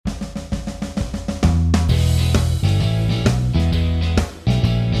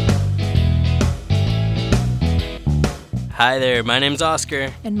Hi there, my name's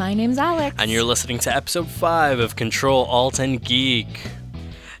Oscar. And my name's Alex. And you're listening to episode 5 of Control, Alt, and Geek.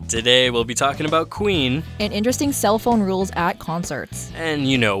 Today we'll be talking about Queen. And interesting cell phone rules at concerts. And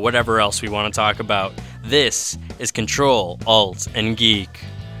whatever else we want to talk about. This is Control, Alt, and Geek.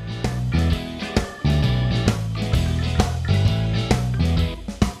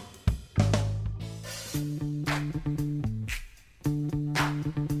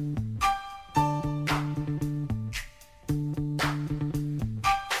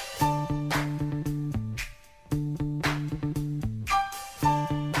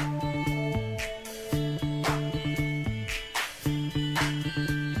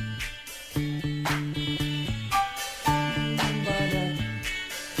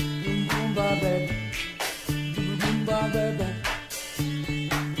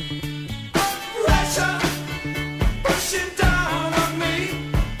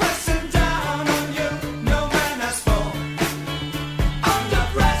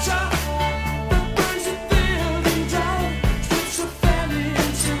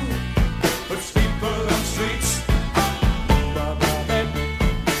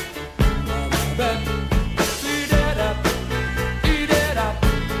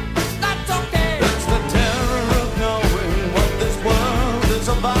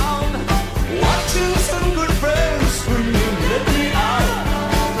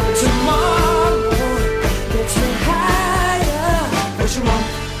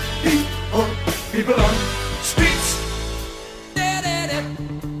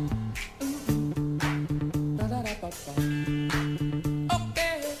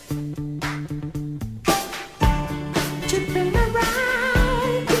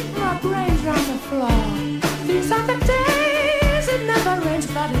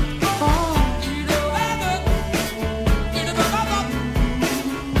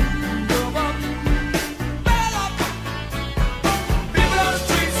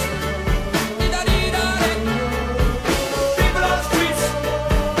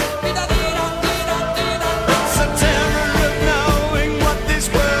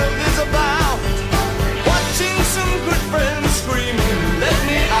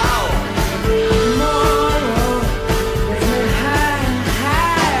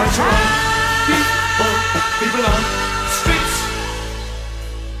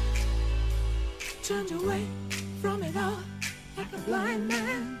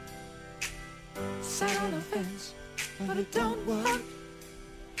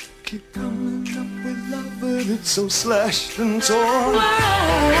 So slashed and torn.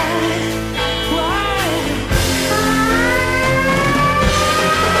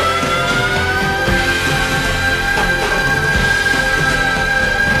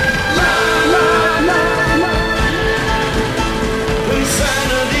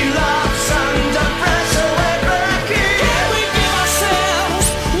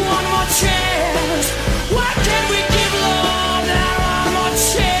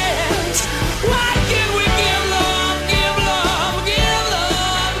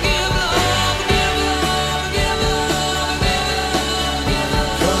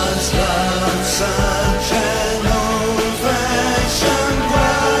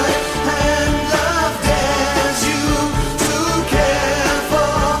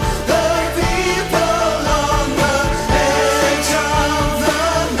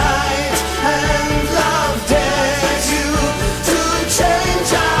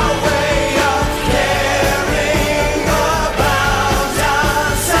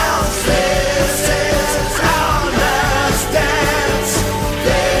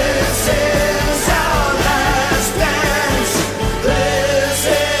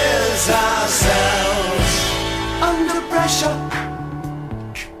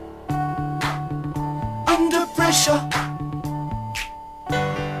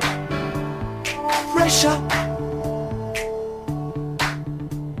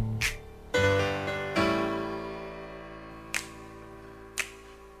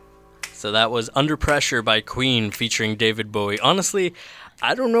 So that was Under Pressure by Queen featuring David Bowie. Honestly,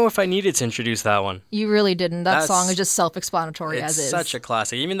 I don't know if I needed to introduce that one. You really didn't. That song is just self-explanatory as is. It's such a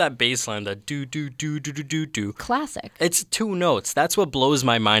classic. Even that bass line, the do-do-do-do-do-do-do. Classic. It's 2 notes. That's what blows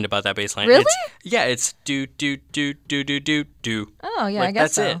my mind about that bass line. Really? It's do-do-do-do-do-do-do. Oh, yeah, I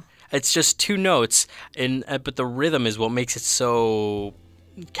guess that's it. It's just 2 notes, but the rhythm is what makes it so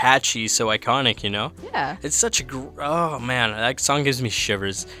catchy, so iconic, Yeah. It's such a... oh, man, that song gives me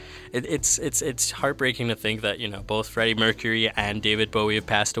shivers. It's heartbreaking to think that, both Freddie Mercury and David Bowie have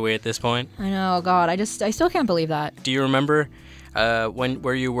passed away at this point. I know, God, I still can't believe that. Do you remember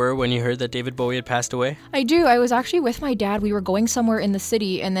where you were when you heard that David Bowie had passed away? I do. I was actually with my dad. We were going somewhere in the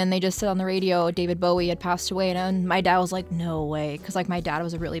city, and then they just said on the radio David Bowie had passed away, and my dad was like, "No way," because like my dad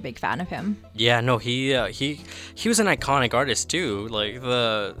was a really big fan of him. Yeah, no, he was an iconic artist too. Like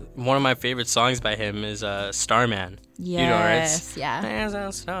one of my favorite songs by him is Starman. Yes, you know, right? yeah. There's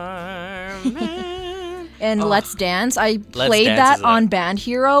a starman. And Oh. Let's Dance. I Let's played Dance that is on Band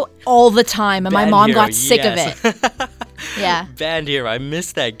Hero all the time, and my Band mom Hero, got sick yes. of it. Yeah. Band Hero, I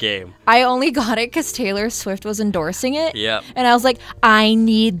missed that game. I only got it because Taylor Swift was endorsing it. Yep. And I was like, I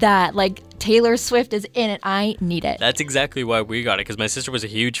need that. Like, Taylor Swift is in it. I need it. That's exactly why we got it, because my sister was a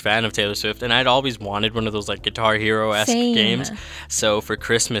huge fan of Taylor Swift, and I'd always wanted one of those like Guitar Hero-esque Same. games. So for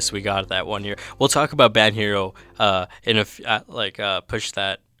Christmas, we got that one year. We'll talk about Band Hero push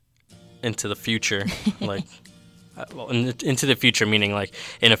that into the future, like. Into the future, meaning like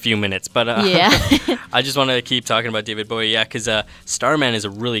in a few minutes. But Yeah. I just want to keep talking about David Bowie, yeah, because Starman is a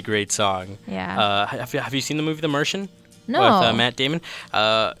really great song. Yeah. Have you seen the movie The Martian? No. With Matt Damon.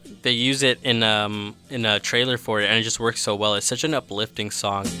 They use it in a trailer for it, and it just works so well. It's such an uplifting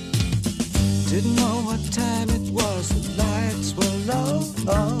song. Didn't know what time it was, the lights were low.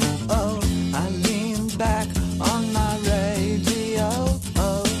 Oh, oh. I leaned back on my radio.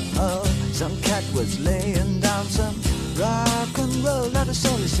 Oh, oh. Some cat was laying down some rock and roll, that is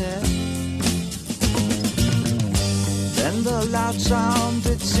all he said. Then the loud sound,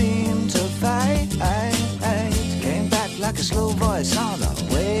 it seemed to fade. Came back like a slow voice on a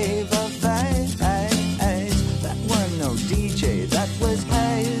wave of fate. That weren't no DJ, that was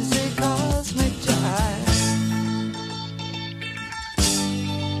hazy cosmic jive.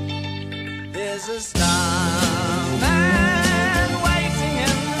 There's a starman waiting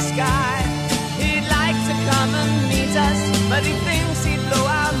in the sky. He'd like to come and meet us, but he thinks he'd blow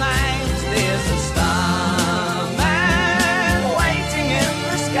our minds. There's a starman waiting in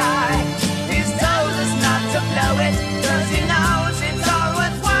the sky. He's told us not to blow it, 'cause he knows it's all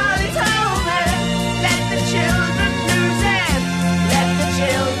worthwhile. He told me, let the children lose it, let the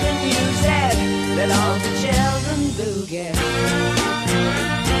children use it, let all the children boogie.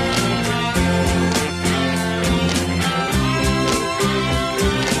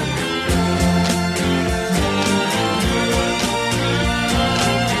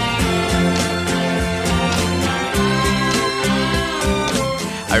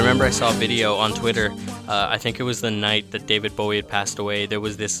 I remember I saw a video on Twitter. I think it was the night that David Bowie had passed away. There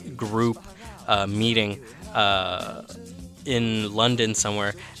was this group meeting in London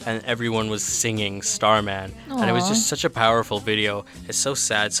somewhere, and everyone was singing Starman. And it was just such a powerful video. It's so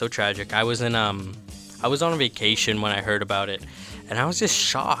sad, so tragic. I was on a vacation when I heard about it, and I was just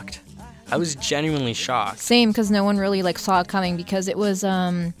shocked. I was genuinely shocked. Same, because no one really like saw it coming because it was.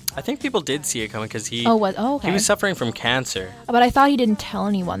 I think people did see it coming because he. Oh, what? Oh, okay. He was suffering from cancer. But I thought he didn't tell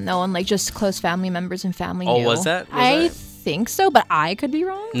anyone though, and like just close family members and family knew. Oh, was that? I think so, but I could be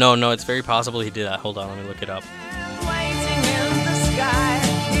wrong. No, it's very possible he did that. Hold on, let me look it up. Waiting in the sky,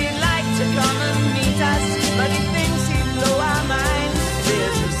 he'd like to come and meet us, but he thinks he'd blow our minds.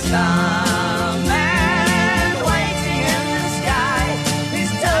 There's a starman waiting in the sky.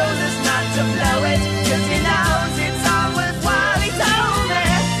 He's told us not to blow it, 'cause he knows it's all worthwhile. He told me,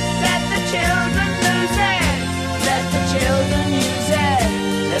 let the children lose it, let the children use it,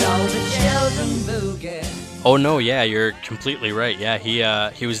 let all the children boogie. Oh no, yeah, you're completely right. Yeah,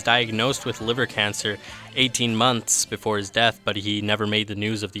 he was diagnosed with liver cancer 18 months before his death, but he never made the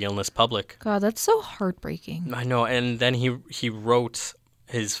news of the illness public. God, that's so heartbreaking. I know, and then he wrote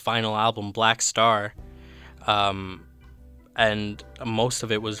his final album, Black Star, and most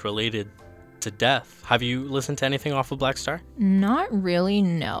of it was related to death. Have you listened to anything off of Black Star? Not really,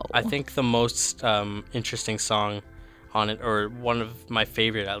 no. I think the most interesting song on it, or one of my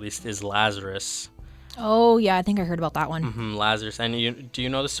favorite at least, is Lazarus. Oh, yeah, I think I heard about that one. Lazarus. And do you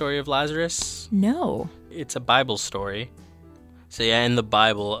know the story of Lazarus? No. It's a Bible story. So yeah, in the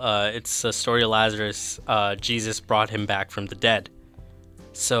Bible, it's a story of Lazarus. Jesus brought him back from the dead.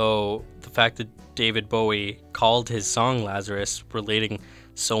 So the fact that David Bowie called his song Lazarus, relating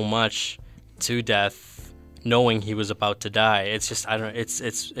so much to death, knowing he was about to die, it's just, I don't know, it's a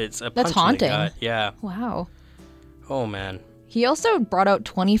punch That's in the haunting. gut. Yeah. Wow. Oh man. He also brought out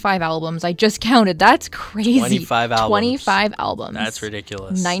 25 albums. I just counted. That's crazy. 25 albums. 25 albums. That's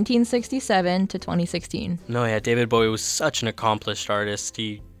ridiculous. 1967 to 2016. No, yeah, David Bowie was such an accomplished artist.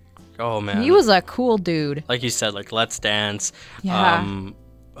 Oh man. He was a cool dude. Like you said, like Let's Dance, Yeah.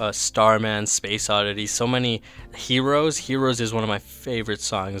 Starman, Space Oddity, so many Heroes. Heroes is one of my favorite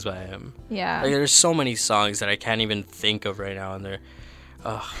songs by him. Yeah. Like there's so many songs that I can't even think of right now, and they're,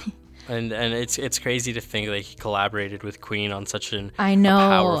 and it's crazy to think that he collaborated with Queen on such a I know.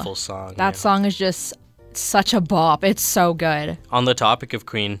 powerful song. That song is just such a bop. It's so good. On the topic of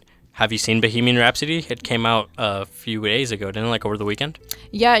Queen, have you seen Bohemian Rhapsody? It came out a few days ago, didn't it? Like over the weekend?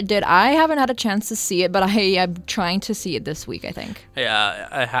 Yeah, it did. I haven't had a chance to see it, but I am trying to see it this week, I think. Yeah,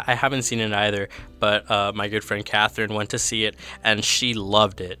 I haven't seen it either, but my good friend Catherine went to see it, and she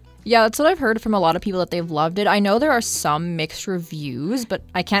loved it. Yeah, that's what I've heard from a lot of people, that they've loved it. I know there are some mixed reviews, but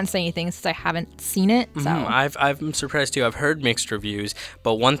I can't say anything since I haven't seen it. So I'm surprised too. I've heard mixed reviews,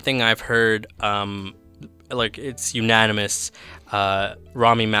 but one thing I've heard, like it's unanimous,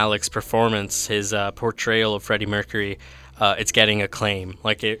 Rami Malek's performance, his portrayal of Freddie Mercury, it's getting acclaim.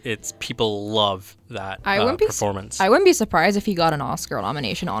 Like it's people love that performance. I wouldn't be surprised if he got an Oscar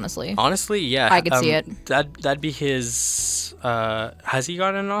nomination, honestly. Honestly, yeah. I could see it. That'd be his. Has he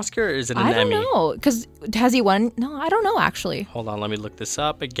gotten an Oscar, or is it an Emmy? I don't know, because has he won? No, I don't know, actually. Hold on, let me look this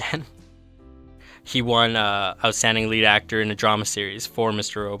up again. He won Outstanding Lead Actor in a Drama Series for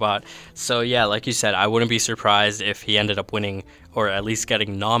Mr. Robot. So yeah, like you said, I wouldn't be surprised if he ended up winning, or at least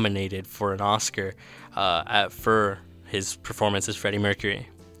getting nominated for an Oscar for his performance as Freddie Mercury.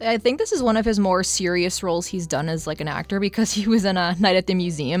 I think this is one of his more serious roles he's done as like an actor, because he was in A Night at the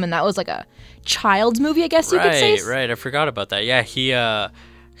Museum, and that was like a child's movie, I guess you could say. Right. I forgot about that. Yeah, he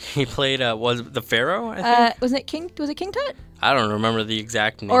played was the Pharaoh, I think. Was it King Tut? I don't remember the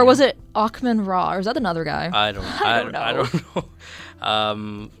exact name. Or was it Achman Ra? Or is that another guy? I don't know. I don't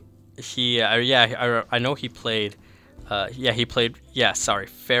know. I know he played. Pharaoh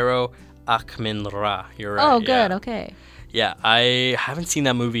Achman Ra. You're right. Oh, good. Okay. Yeah, I haven't seen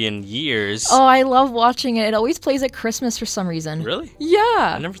that movie in years. Oh, I love watching it. It always plays at Christmas for some reason. Really?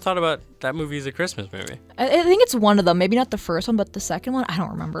 Yeah. I never thought about that movie as a Christmas movie. I think it's one of them. Maybe not the first one, but the second one. I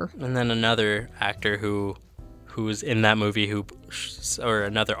don't remember. And then another actor who was in that movie, or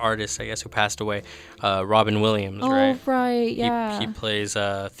another artist, I guess, who passed away, Robin Williams, right? Oh, right, yeah. He plays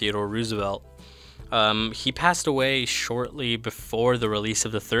Theodore Roosevelt. He passed away shortly before the release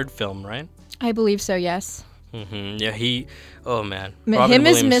of the third film, right? I believe so, yes. Mm-hmm. Yeah, oh man. Him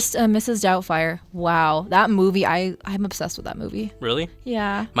as Mrs. Doubtfire. Wow, that movie, I'm obsessed with that movie. Really?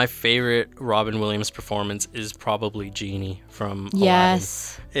 Yeah. My favorite Robin Williams performance is probably Genie from Aladdin.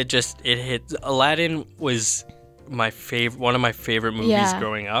 Yes. It hit. Aladdin was one of my favorite movies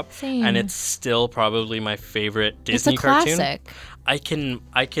growing up. Same. And it's still probably my favorite Disney cartoon. It's a classic.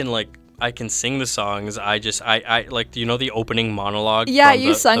 I can sing the songs. I like, the opening monologue. Yeah, from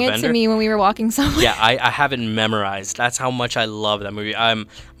you sung the it vendor? to me when we were walking somewhere. Yeah, I have it memorized. That's how much I love that movie.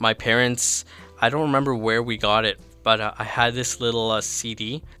 My parents, I don't remember where we got it, but I had this little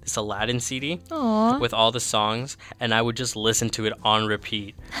CD, this Aladdin CD, with all the songs, and I would just listen to it on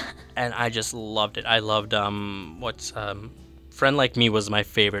repeat, and I just loved it. I loved Friend Like Me was my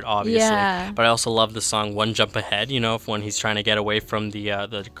favorite, obviously. Yeah. But I also love the song One Jump Ahead, when he's trying to get away from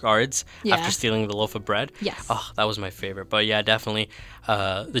the guards after stealing the loaf of bread. Yes. Oh, that was my favorite. But yeah, definitely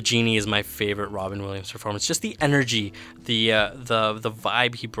the Genie is my favorite Robin Williams performance. Just the energy, the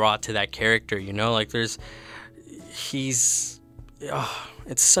vibe he brought to that character,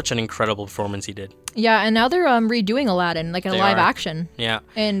 it's such an incredible performance he did. Yeah, and now they're redoing Aladdin, like in live action. Yeah.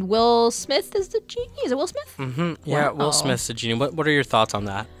 And Will Smith is the genie. Is it Will Smith? Mm-hmm. Yeah, Wow. Will Smith's the genie. What are your thoughts on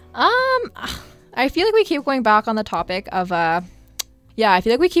that? I feel like we keep going back on the topic of I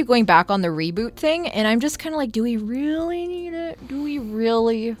feel like we keep going back on the reboot thing, and I'm just kind of like, do we really need it? Do we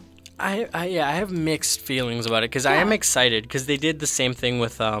really? I have mixed feelings about it, because I am excited, because they did the same thing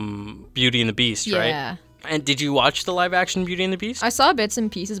with Beauty and the Beast, right? Yeah. And did you watch the live action Beauty and the Beast? I saw bits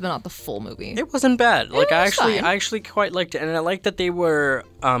and pieces, but not the full movie. It wasn't bad. Like, was fine. I actually quite liked it, and I liked that they were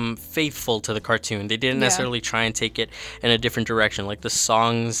faithful to the cartoon. They didn't necessarily try and take it in a different direction. Like, the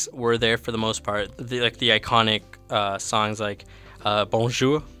songs were there for the most part. The iconic songs like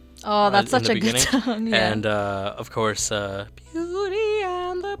Bonjour. Oh, that's such a beginning. good song. Yeah. And of course, Beauty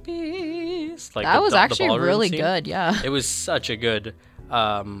and the Beast. Like that was the actually ballroom really scene. good. Yeah. It was such a good.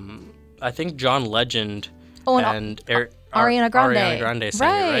 I think John Legend and Ariana Grande. Ariana Grande sang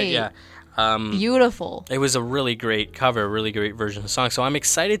it, right? Yeah. Beautiful. It was a really great cover, a really great version of the song. So I'm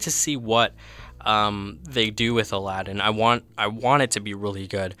excited to see what they do with Aladdin. I want it to be really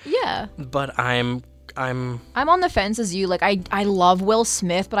good. Yeah. But I'm on the fence as you. Like, I love Will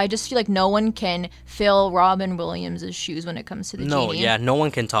Smith, but I just feel like no one can fill Robin Williams' shoes when it comes to the genie. No one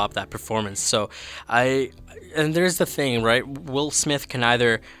can top that performance. So and there's the thing, right? Will Smith can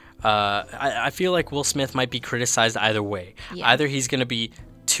either. I feel like Will Smith might be criticized either way. Yeah. Either he's going to be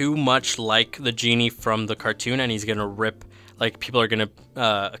too much like the genie from the cartoon, and he's going to rip like people are gonna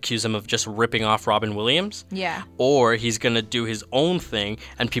accuse him of just ripping off Robin Williams. Yeah. Or he's gonna do his own thing,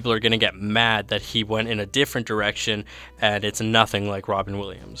 and people are gonna get mad that he went in a different direction, and it's nothing like Robin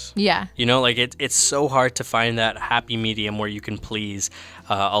Williams. Yeah. You know, like it's so hard to find that happy medium where you can please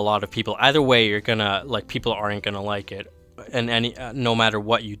a lot of people. Either way, you're gonna like people aren't gonna like it, and any no matter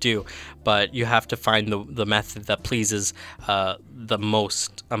what you do. But you have to find the method that pleases the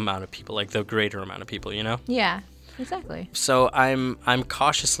most amount of people, like the greater amount of people. You know. Yeah. Exactly. So I'm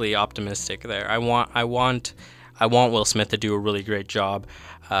cautiously optimistic there. I want Will Smith to do a really great job.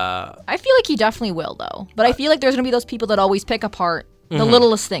 I feel like he definitely will, though. But I feel like there's gonna be those people that always pick apart the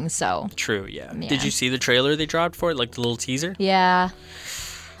littlest things. So True, yeah. Yeah. Did you see the trailer they dropped for it, like the little teaser? yeah,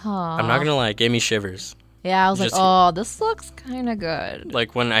 I'm not gonna lie, it gave me shivers. yeah. I was Just- like, oh, this looks kind of good.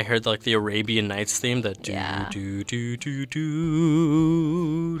 Like when I heard like the Arabian Nights theme, the do Yeah. do do do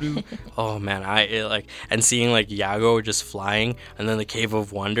do do. Oh man, and seeing like Yago just flying, and then the Cave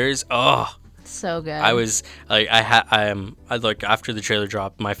of Wonders. Oh, So good. I was like, I like after the trailer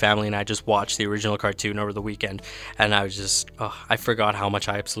dropped, my family and I just watched the original cartoon over the weekend, and I was just, I forgot how much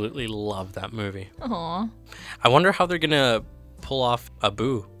I absolutely love that movie. Aw. I wonder how they're gonna pull off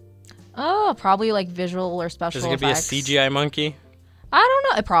Abu. Oh, probably like visual or special Is it gonna effects. be a CGI monkey? I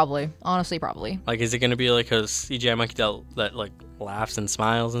don't know. Probably. Honestly, probably. Like, is it gonna be like a CGI monkey that like laughs and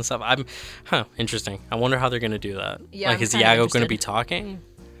smiles and stuff? Interesting. I wonder how they're gonna do that. Yeah, like, I'm is kinda Yago gonna interested. be talking?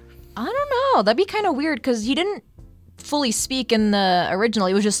 I don't know. That'd be kind of weird because he didn't fully speak in the original.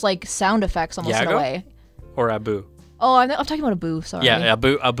 It was just like sound effects almost in a Yago? way. Or Abu? Oh, I'm talking about Abu. Sorry. Yeah,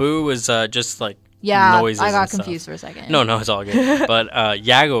 Abu was just like Yeah, noises. I got and stuff. confused for a second. No, it's all good. But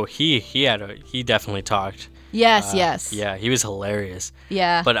Yago, he definitely talked. Yes, yes. Yeah, he was hilarious.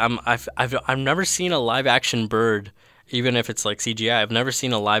 Yeah. But I've never seen a live action bird, even if it's like CGI. I've never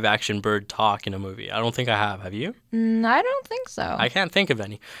seen a live action bird talk in a movie. I don't think I have. Have you? I don't think so. I can't think of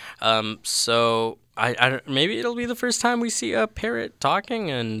any. So I maybe it'll be the first time we see a parrot talking,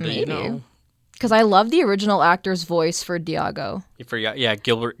 and you Maybe. know, Because I love the original actor's voice for Diago. you forgot. Yeah,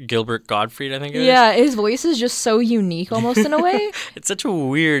 Gilbert Gottfried, I think it is. Yeah, his voice is just so unique almost in a way. It's such a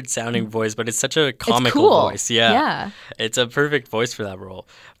weird sounding voice, but it's such a comical it's cool. voice. Yeah. Yeah. It's a perfect voice for that role.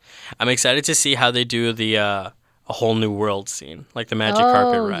 I'm excited to see how they do the a whole new world scene, like the magic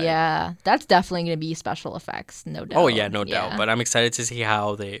carpet ride. yeah. That's definitely going to be special effects, no doubt. Oh yeah, no doubt. But I'm excited to see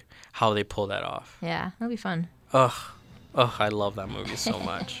how they pull that off. yeah, that'll be fun. Ugh, I love that movie so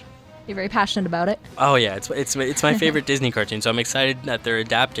much. You're very passionate about it. Oh yeah, it's my favorite Disney cartoon, so I'm excited that they're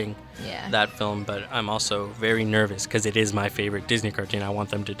adapting Yeah. that film. But I'm also very nervous because it is my favorite Disney cartoon. I want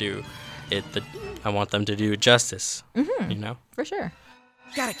them to do it. I want them to do it justice. You know. For sure.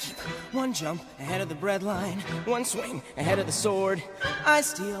 Gotta keep one jump ahead of the breadline, one swing ahead of the sword. I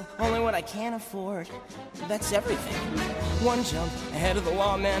steal only what I can afford. That's everything. One jump ahead of the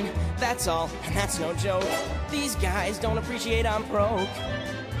lawmen. That's all, and that's no joke. These guys don't appreciate I'm broke.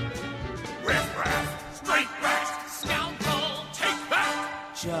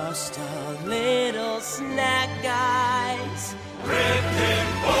 Just a little snack, guys.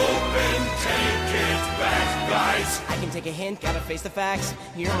 I can take a hint, gotta face the facts.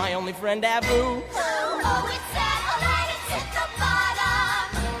 You're my only friend, Abu. Oh, it's satellite, it's hit the bottom.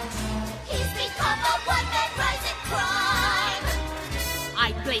 He's become a one-man rising crime.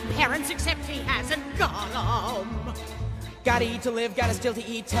 I blame parents, except he hasn't got 'em. Gotta eat to live, gotta still to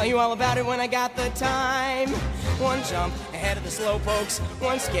eat. Tell you all about it when I got the time. One jump ahead of the slow pokes,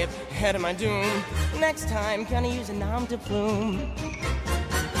 one skip ahead of my doom. Next time, gonna use a nom de plume.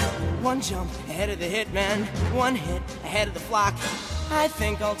 One jump ahead of the hitman, one hit ahead of the flock. I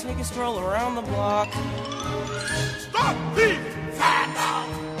think I'll take a stroll around the block.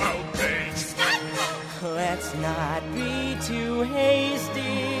 Let's not be too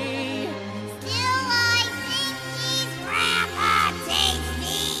hasty. Still, I think he's rather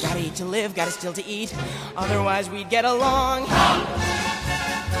tasty. Gotta eat to live, gotta still to eat. Otherwise, we'd get along.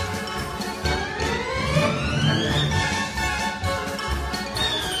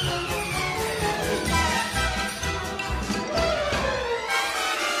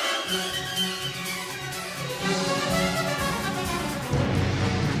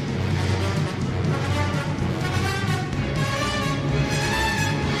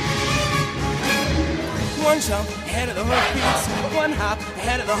 One jump ahead of the hoofbeats, one hop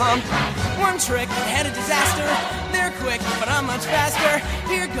ahead of the hump, one trick ahead of disaster. They're quick, but I'm much faster.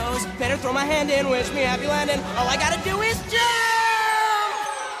 Here goes, better throw my hand in, wish me happy landing. All I gotta do is jump!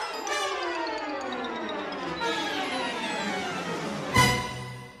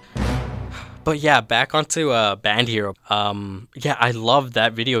 But yeah, back onto Band Hero. Yeah, I loved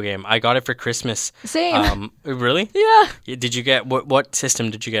that video game. I got it for Christmas. Same. Really? Yeah. Did you get what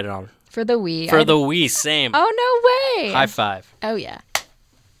system did you get it on? For the Wii. For the Wii, same. Oh, no way. High five. Oh, yeah.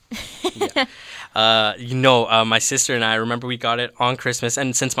 My sister and I remember we got it on Christmas,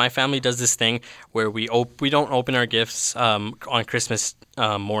 and since my family does this thing where we don't open our gifts on Christmas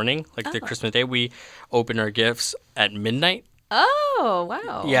morning, like the Christmas day, we open our gifts at midnight. Oh,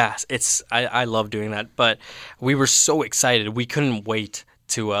 wow. Yeah, I love doing that, but we were so excited we couldn't wait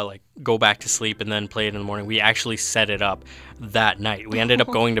to go back to sleep and then play it in the morning. We actually set it up that night. We ended up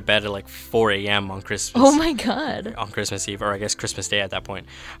going to bed at like 4 a.m. on Christmas. Oh my God. On Christmas Eve, or I guess Christmas Day at that point.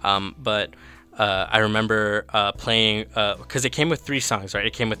 But I remember playing, because it came with 3 songs, right?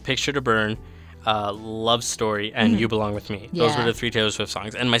 It came with Picture to Burn, Love Story, and You Belong With Me. Those were the 3 Taylor Swift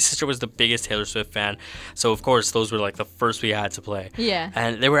songs. And my sister was the biggest Taylor Swift fan. So, of course, those were like the first we had to play. Yeah.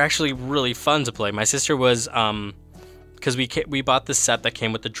 And they were actually really fun to play. My sister was, because we bought the set that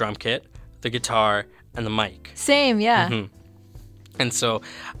came with the drum kit, the guitar, and the mic. Same, yeah. Mm-hmm. And so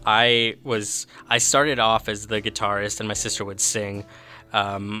I started off as the guitarist and my sister would sing.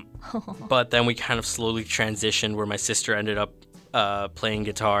 But then we kind of slowly transitioned where my sister ended up playing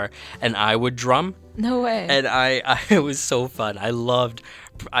guitar and I would drum. No way. And it was so fun.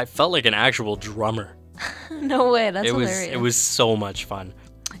 I felt like an actual drummer. No way. That's hilarious. It was so much fun.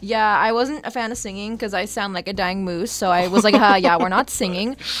 Yeah, I wasn't a fan of singing because I sound like a dying moose. So I was like, yeah, we're not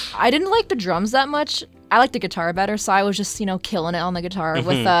singing. I didn't like the drums that much. I liked the guitar better. So I was just, killing it on the guitar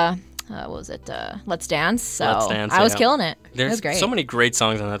with, what was it? Let's Dance. So Let's Dance, I was yeah. killing it. There's it was great. so many great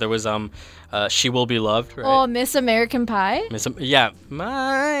songs on that. There was She Will Be Loved, right? Oh, Miss American Pie.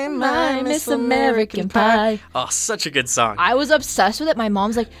 My Miss American Pie. Oh, such a good song. I was obsessed with it. My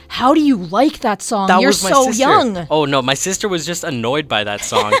mom's like, "How do you like that song? That You're was my so sister. young." Oh no, my sister was just annoyed by that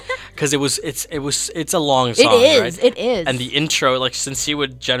song because it's a long song. It is. And the intro, like, since she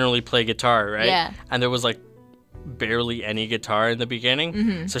would generally play guitar, right? Yeah. And there was like barely any guitar in the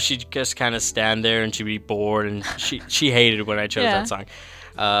beginning, so she'd just kind of stand there and she'd be bored, and she hated when I chose that song.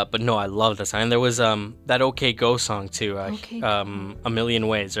 But no, I love that song. And there was that OK Go song too. A Million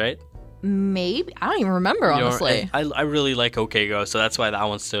Ways, right? Maybe I don't even remember, honestly. I really like OK Go, so that's why that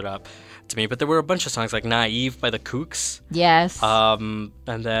one stood up to me. But there were a bunch of songs like Naive by the Kooks. Yes. And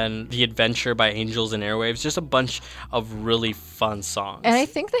then The Adventure by Angels and Airwaves. Just a bunch of really fun songs. And I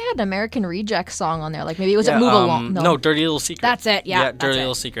think they had an American Rejects song on there. Like maybe it was a Move Along. No, Dirty Little Secret. That's it. Yeah. Yeah, Dirty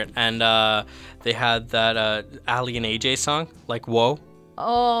Little Secret. And they had that Ali and AJ song, like Whoa.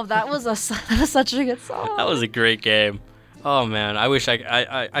 Oh, that was such a good song. That was a great game. Oh man, I wish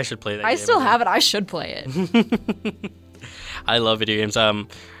I should play that game. I still have it. I should play it. I love video games.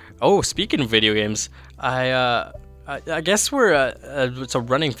 Speaking of video games, I guess it's a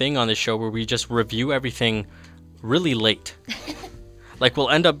running thing on this show where we just review everything really late. Like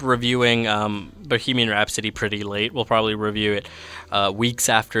we'll end up reviewing Bohemian Rhapsody pretty late. We'll probably review it weeks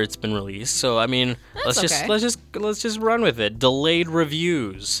after it's been released. So I mean, let's just run with it. Delayed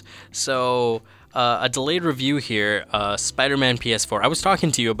reviews. So a delayed review here. Spider-Man PS4. I was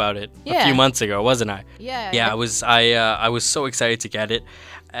talking to you about it a few months ago, wasn't I? Yeah. Yeah, I was so excited to get it,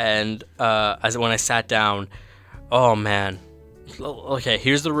 and when I sat down, oh man. Okay,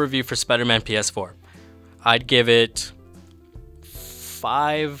 here's the review for Spider-Man PS4. I'd give it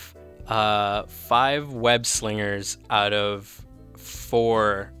 5 web slingers out of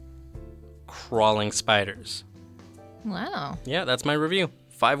 4 crawling spiders. Wow. Yeah, that's my review.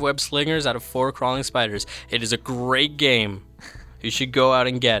 5 web slingers out of 4 crawling spiders. It is a great game. You should go out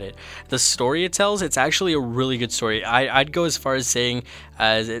and get it. The story it tells, it's actually a really good story. I'd go as far as saying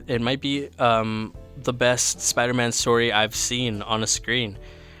as it might be the best Spider-Man story I've seen on a screen.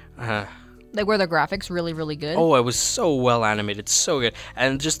 Like were the graphics really, really good? Oh, it was so well animated, so good.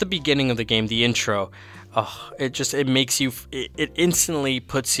 And just the beginning of the game, the intro, it makes you, it instantly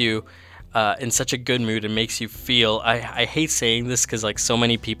puts you in such a good mood and makes you feel, I hate saying this because like so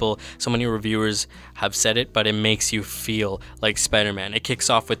many people, so many reviewers have said it, but it makes you feel like Spider-Man. It kicks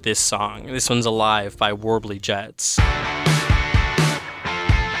off with this song. This one's Alive by Warbly Jets.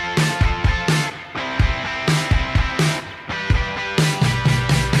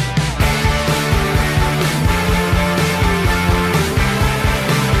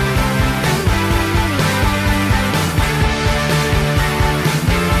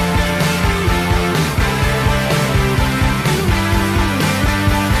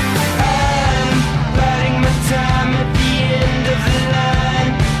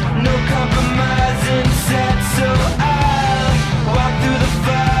 So I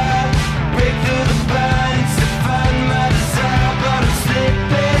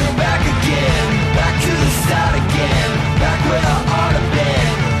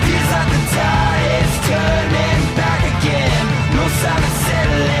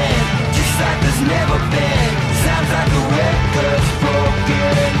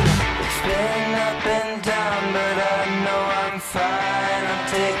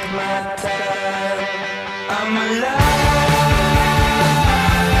take my time. I'm alive.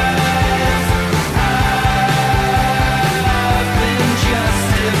 I've been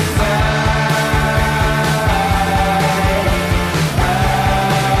justified.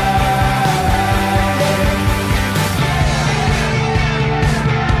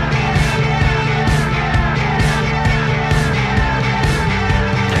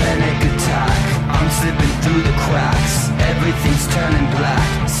 Panic attack, I'm slipping through the cracks. Everything's turning black.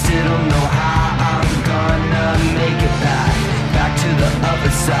 Still don't know how I'm gonna make it back. Back to the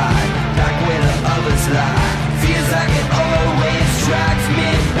other side, back where the others lie. Feels like it always drags me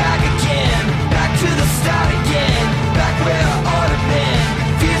back again. Back to the start again, back where I ought to been.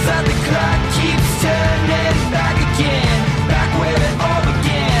 Feels like the clock keeps turning back again. Back where it all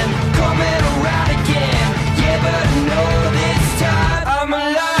began, coming around again. Yeah, but I know this time I'm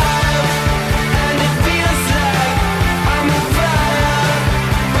alive. And it feels like I'm on fire,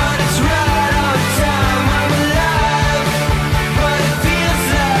 but it's right on time. I'm alive, but it feels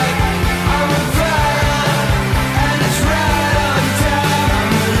like I'm on fire, and it's right on time.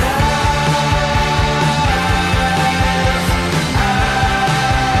 I'm alive.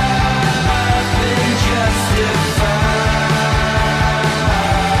 I've been justified.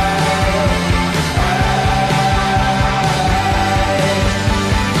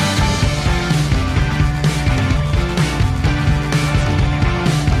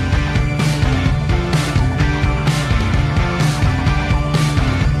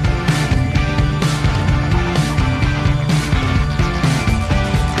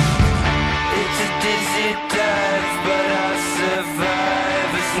 It's a dizzy dive, but I'll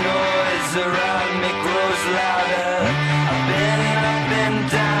survive as noise around me grows louder. I've been up and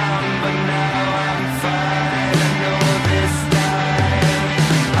down, but now I'm fine. I know this time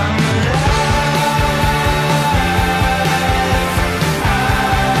I'm alive.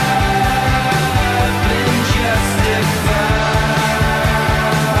 I've been justified.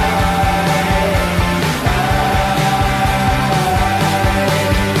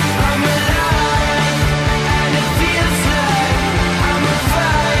 I'm alive, and it feels like I'm on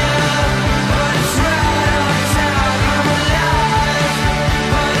fire, but it's right on time. I'm alive,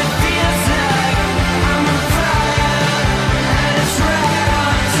 but it feels like I'm on fire, and it's right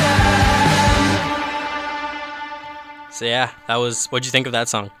on time. So yeah, that was. What'd you think of that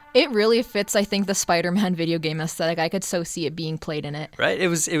song? It really fits, I think, the Spider-Man video game aesthetic. I could so see it being played in it. Right?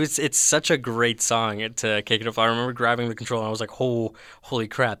 It's such a great song to kick it off. I remember grabbing the controller and I was like, holy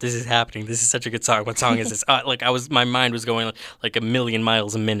crap, this is happening. This is such a good song. What song is this? My mind was going like a million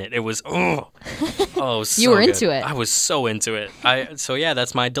miles a minute. It was, so You were good. into it. I was so into it. So yeah,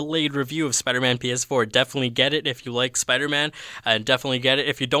 that's my delayed review of Spider-Man PS4. Definitely get it if you like Spider-Man, and definitely get it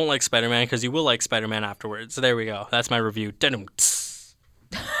if you don't like Spider-Man, because you will like Spider-Man afterwards. So there we go. That's my review. Da-dum, tss.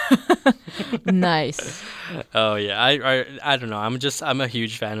 Nice. Oh yeah, I don't know. I'm a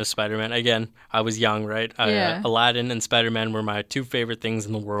huge fan of Spider-Man. Again, I was young, right? Yeah. Aladdin and Spider-Man were my two favorite things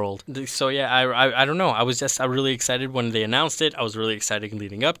in the world. So yeah, I don't know. I really excited when they announced it. I was really excited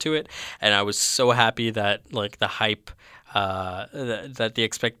leading up to it, and I was so happy that like the hype. That they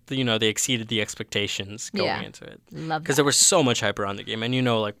exceeded the expectations going Yeah. into it, Love because that. there was so much hype around the game, and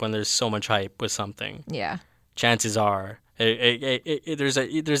like when there's so much hype with something, Yeah. chances are there's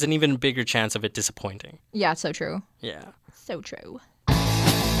an even bigger chance of it disappointing. Yeah, it's so true. Yeah. So true.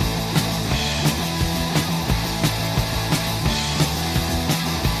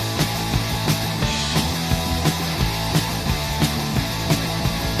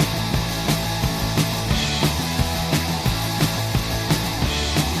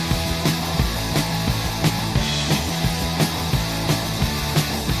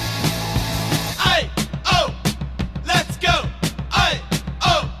 Aye, oh, let's go. Aye,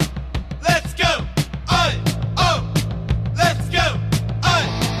 oh, let's go. Aye, oh, let's go.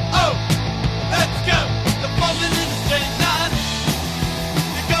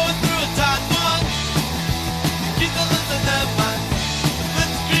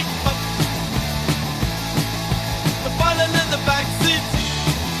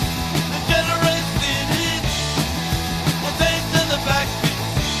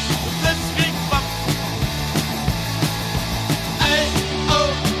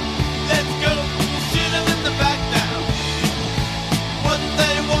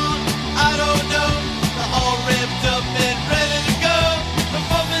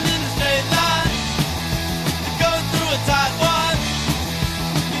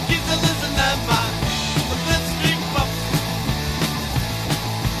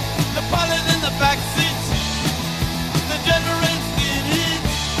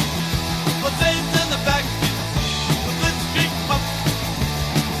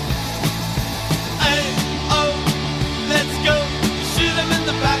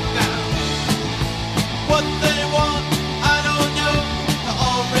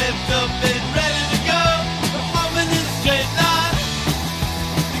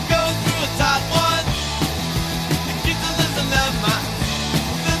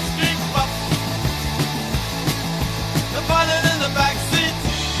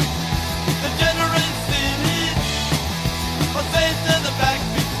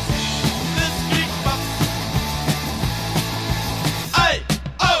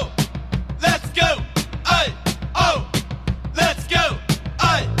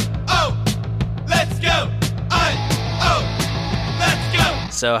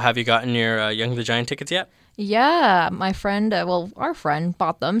 So have you gotten your Young the Giant tickets yet? Yeah, my friend, our friend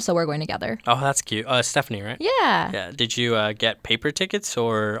bought them, so we're going together. Oh, that's cute. Stephanie, right? Yeah. Yeah. Did you get paper tickets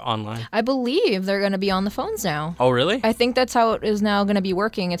or online? I believe they're going to be on the phones now. Oh, really? I think that's how it is now going to be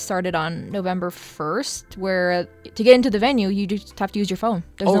working. It started on November 1st, where to get into the venue, you just have to use your phone.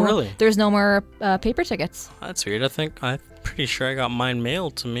 Oh, really? There's no more paper tickets. That's weird. I'm pretty sure I got mine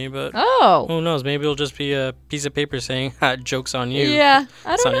mailed to me, but Oh. who knows? Maybe it'll just be a piece of paper saying "Joke's on you." Yeah,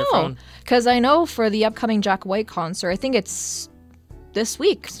 I It's on don't your know. phone. Because I know for the upcoming Jack White concert, I think it's this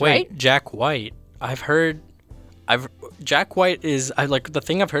week, Wait, right? Jack White. Jack White is like the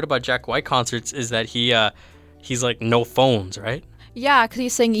thing I've heard about Jack White concerts is that he's like no phones, right? Yeah, because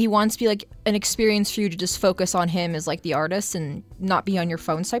he's saying he wants to be like an experience for you to just focus on him as like the artist and not be on your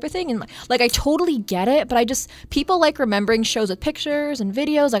phones type of thing. And like I totally get it, but people like remembering shows with pictures and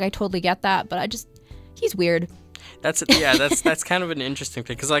videos. Like I totally get that, but he's weird. That's kind of an interesting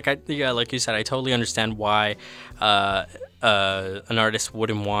thing because like you said, I totally understand why an artist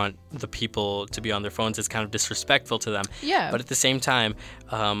wouldn't want the people to be on their phones. It's kind of disrespectful to them. Yeah. But at the same time,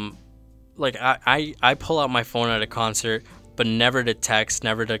 like I pull out my phone at a concert, but never to text,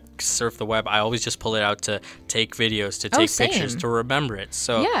 never to surf the web. I always just pull it out to take videos, to take pictures, same. to remember it.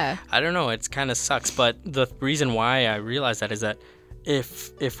 So Yeah. I don't know. It's kind of sucks. But the reason why I realize that is that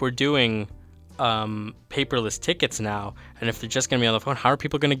if we're doing paperless tickets now, and if they're just going to be on the phone, how are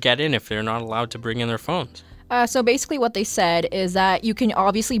people going to get in if they're not allowed to bring in their phones? So basically what they said is that you can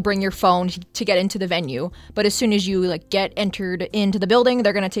obviously bring your phone to get into the venue, but as soon as you like get entered into the building,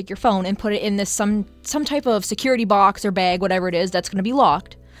 they're going to take your phone and put it in this some type of security box or bag, whatever it is, that's going to be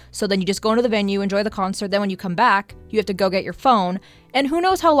locked. So then you just go into the venue, enjoy the concert, then when you come back, you have to go get your phone, and who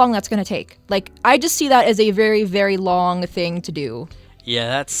knows how long that's going to take. Like I just see that as a very, very long thing to do. Yeah,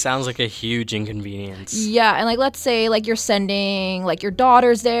 that sounds like a huge inconvenience. Yeah, and like let's say like you're sending like your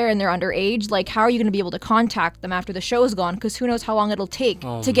daughters there and they're underage, like how are you going to be able to contact them after the show's gone? Because who knows how long it'll take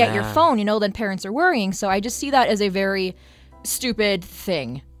to get your man. phone, then parents are worrying. So I just see that as a very stupid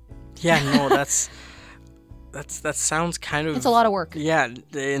thing. Yeah, no, that sounds kind of. It's a lot of work. Yeah,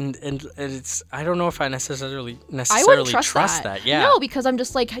 and it's. I don't know if I necessarily I wouldn't trust that. Yeah. No, because I'm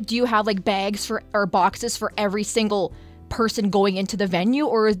just like, do you have like bags for or boxes for every single person going into the venue,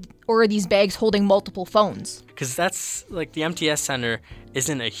 or are these bags holding multiple phones? Because that's like the MTS Center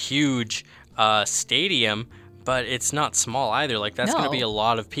isn't a huge stadium, but it's not small either. Like that's going to No. be a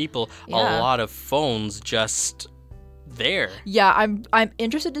lot of people, Yeah. a lot of phones just there. Yeah, I'm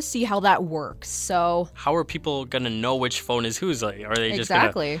interested to see how that works. So How are people going to know which phone is whose? Like, are they just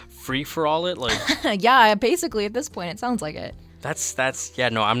Exactly. going to free for all it? Like yeah, basically at this point it sounds like it. that's yeah.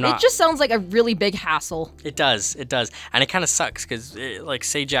 No, I'm not. It just sounds like a really big hassle. It does, and it kind of sucks because, like,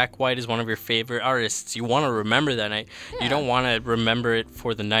 say Jack White is one of your favorite artists, you want to remember that night. You don't want to remember it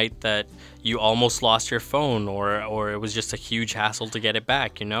for the night that you almost lost your phone, or it was just a huge hassle to get it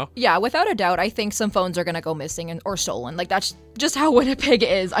back. Yeah, without a doubt, I think some phones are gonna go missing or stolen. Like that's just how Winnipeg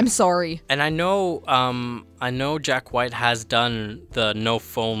is. I'm sorry. And I know Jack White has done the no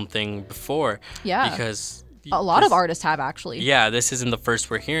phone thing before. Yeah. Because A lot of artists have actually. Yeah, this isn't the first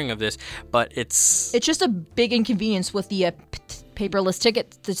we're hearing of this, but it's It's just a big inconvenience with the paperless ticket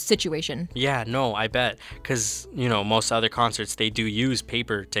situation. yeah, no, I bet, because most other concerts they do use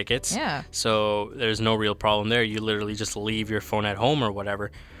paper tickets. Yeah. So there's no real problem there. You literally just leave your phone at home or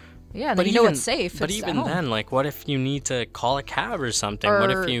whatever. Yeah, then it's safe. But it's at even home. then, like, what if you need to call a cab or something? or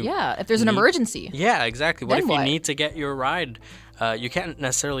What if you? if there's an need- emergency. Yeah, exactly. What Then if what? you need to get your ride? You can't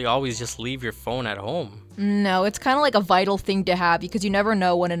necessarily always just leave your phone at home. No, it's kind of like a vital thing to have because you never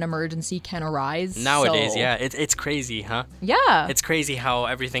know when an emergency can arise. Nowadays, so- yeah, it's crazy, huh? Yeah. It's crazy how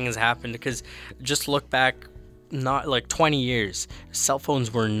everything has happened because just look back, not like 20 years, cell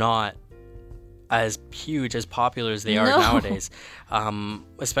phones were not as huge, as popular as they are No. nowadays.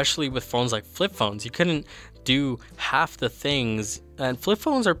 Especially with phones like flip phones. You couldn't do half the things. And flip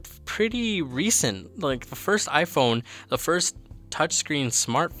phones are pretty recent. Like the first iPhone, the first touchscreen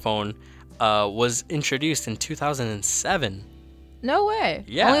smartphone was introduced in 2007. No way.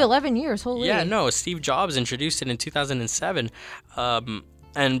 Yeah. Only 11 years. Holy. Yeah, no, Steve Jobs introduced it in 2007.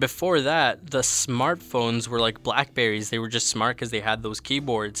 And before that, the smartphones were like Blackberries. They were just smart because they had those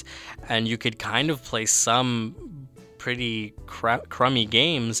keyboards. And you could kind of play some pretty crummy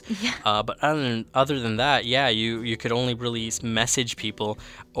games. Yeah. But other than that, yeah, you could only really message people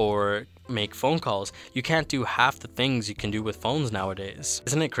or make phone calls. You can't do half the things you can do with phones nowadays.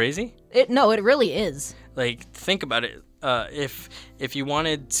 Isn't it crazy? No, it really is. Like, think about it. If you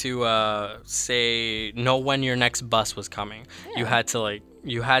wanted to say know when your next bus was coming, you had to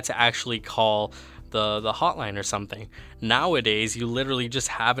actually call the hotline or something. Nowadays, you literally just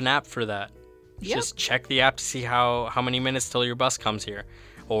have an app for that. Yep. Just check the app to see how many minutes till your bus comes here,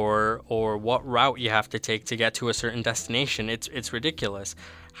 or what route you have to take to get to a certain destination. It's ridiculous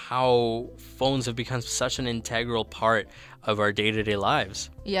how phones have become such an integral part of our day-to-day lives.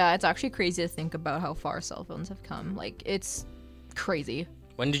 Yeah, it's actually crazy to think about how far cell phones have come. Like, it's crazy.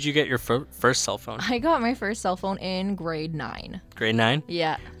 When did you get your first cell phone? I got my first cell phone in grade 9. Grade 9?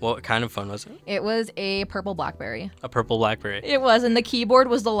 Yeah. What kind of phone was it? It was a purple BlackBerry. A purple BlackBerry. It was, and the keyboard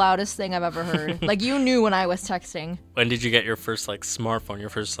was the loudest thing I've ever heard. Like, you knew when I was texting. When did you get your first like smartphone? Your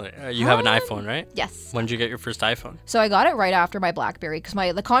first you have an iPhone, right? Yes. When did you get your first iPhone? So I got it right after my BlackBerry because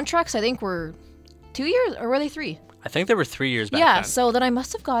the contracts I think were 2 years or were they 3? I think there were 3 years back Yeah. then. So then I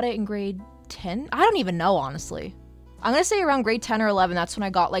must have got it in grade 10. I don't even know, honestly. I'm gonna say around grade 10 or 11. That's when I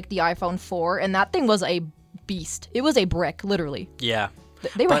got like the iPhone 4, and that thing was a beast. It was a brick, literally. Yeah.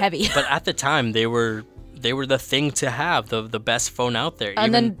 They were heavy. But at the time, they were the thing to have, the best phone out there.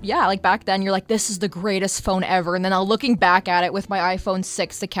 And then, yeah, like back then, you're like, this is the greatest phone ever. And then now looking back at it with my iPhone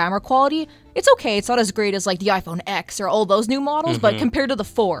 6, the camera quality, it's okay. It's not as great as like the iPhone X or all those new models, but compared to the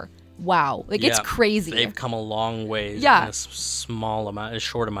 4, wow. Like, it's Yeah, crazy. They've come a long way Yeah. in a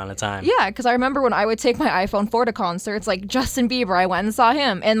short amount of time. Yeah, because I remember when I would take my iPhone 4 to concerts, like Justin Bieber, I went and saw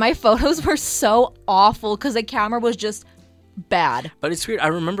him. And my photos were so awful because the camera was just bad. But it's weird. I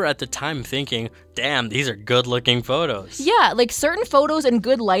remember at the time thinking, damn, these are good-looking photos. Yeah, like certain photos in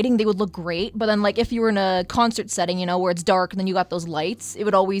good lighting, they would look great. But then, like, if you were in a concert setting, you know, where it's dark and then you got those lights, it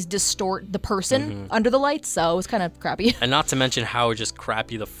would always distort the person under the lights. So it was kind of crappy. And not to mention how just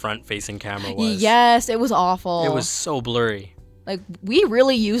crappy the front-facing camera was. Yes, it was awful. It was so blurry. Like, we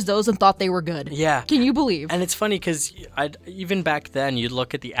really used those and thought they were good. Yeah. Can you believe? And it's funny because even back then, you'd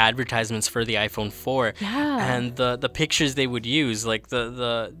look at the advertisements for the iPhone 4, Yeah. and the pictures they would use, like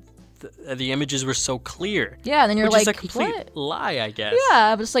the images were so clear. Yeah, and then you're Which like, is a complete what? lie, I guess.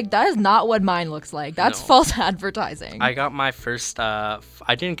 Yeah, but it's like, that is not what mine looks like. That's No. false advertising. I got my first. I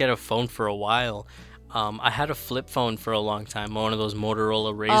didn't get a phone for a while. I had a flip phone for a long time, one of those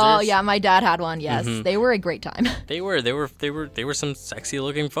Motorola Razors. Oh yeah, my dad had one. Yes, they were a great time. They were some sexy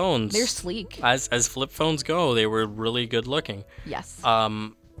looking phones. They're sleek. As flip phones go, they were really good looking. Yes.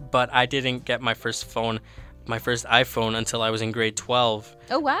 But I didn't get my first iPhone until I was in grade 12.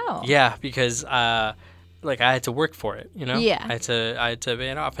 Oh wow. Yeah, because like I had to work for it, you know. Yeah. I had to pay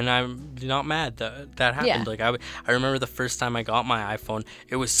it off, and I'm not mad that happened. Yeah. Like I remember the first time I got my iPhone,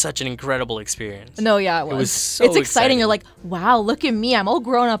 it was such an incredible experience. No, yeah, it was. was so it's exciting. You're exciting. like, wow, look at me. I'm all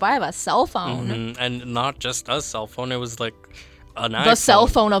grown up. I have a cell phone. And not just a cell phone; it was like an The iPhone. cell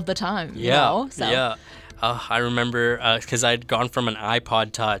phone of the time. You Yeah, know? So, yeah. I remember because I'd gone from an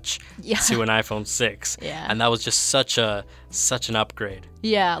iPod Touch Yeah. to an iPhone 6, Yeah. and that was just such an upgrade.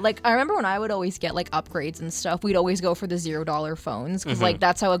 Yeah, like I remember when I would always get like upgrades and stuff, we'd always go for the $0 phones because like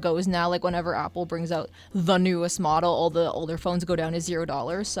that's how it goes now. Like whenever Apple brings out the newest model, all the older phones go down to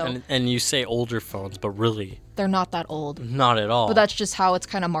 $0. So And you say older phones, but really they're not that old. not at all. But that's just how it's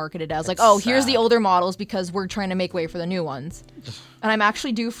kind of marketed as. Like, It's oh, here's the sad. older models because we're trying to make way for the new ones. And I'm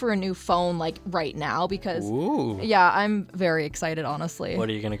actually due for a new phone like right now because Ooh. yeah, I'm very excited honestly. What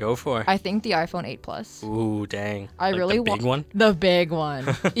are you gonna go for? I think the iPhone 8 Plus. Ooh, dang. I Like really the big want one. the big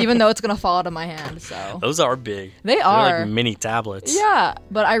one, even though it's gonna fall out of my hand. So Those are big. they They're are. like mini tablets. Yeah,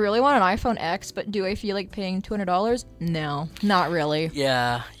 but I really want an iPhone X. But do I feel like paying $200? No, not really.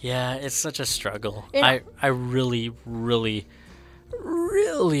 Yeah, it's such a struggle. And- I really, really,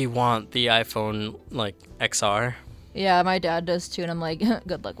 really want the iPhone like XR Yeah, my dad does too, and I'm like,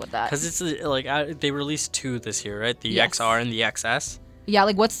 good luck with that. because it's like they released 2 this year, right? The Yes. XR and the XS. Yeah,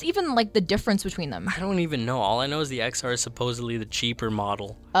 like what's even like the difference between them? I don't even know. All I know is the XR is supposedly the cheaper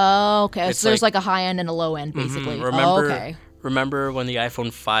model. Oh, okay. It's So there's like- like a high end and a low end, basically. Remember? Oh, okay. Remember when the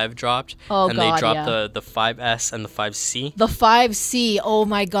iPhone 5 dropped? Oh, and God, they dropped yeah. the 5S and the 5C. The 5C. Oh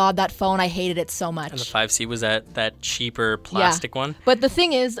my God, that phone! I hated it so much. And the 5C was that cheaper plastic one. But the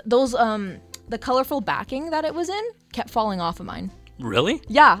thing is, those the colorful backing that it was in kept falling off of mine. Really?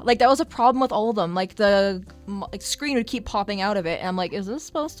 Yeah, like that was a problem with all of them. Like the screen would keep popping out of it, and I'm like, is this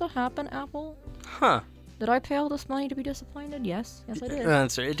supposed to happen, Apple? Huh. Did I pay all this money to be disappointed? Yes, I did.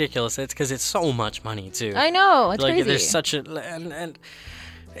 That's ridiculous. It's because it's so much money too. I know, it's like crazy. there's such a and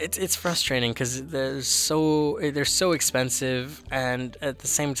it's frustrating because they're so expensive, and at the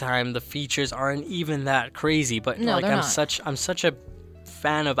same time the features aren't even that crazy. But No, like they're I'm not. such a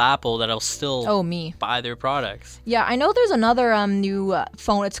fan of Apple that I'll still Oh, me. buy their products. Yeah, I know there's another new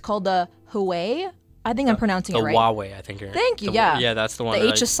phone. It's called the Huawei. I think I'm pronouncing The it right. Huawei, I think. Thank you. The- Yeah. Yeah, that's the one. The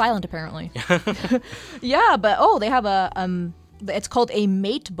that H is silent apparently. Yeah, but they have a it's called a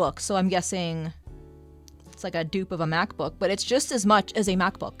MateBook, so I'm guessing It's like a dupe of a MacBook, but it's just as much as a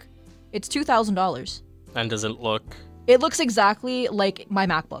MacBook. It's $2,000. And does it look? It looks exactly like my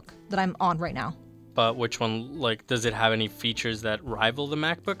MacBook that I'm on right now. But which one? Like, does it have any features that rival the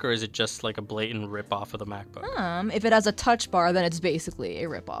MacBook, or is it just like a blatant rip off of the MacBook? If it has a touch bar, then it's basically a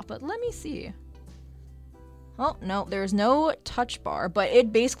ripoff. But let me see. Oh, no, there's no touch bar, but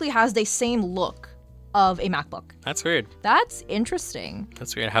it basically has the same look of a MacBook. That's weird. That's interesting.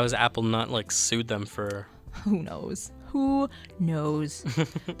 That's weird. How has Apple not like sued them for? Who knows? Who knows?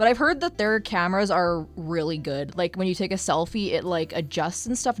 But I've heard that their cameras are really good. Like when you take a selfie, it like adjusts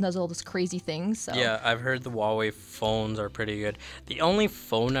and stuff and does all this crazy things. So. Yeah, I've heard the Huawei phones are pretty good. The only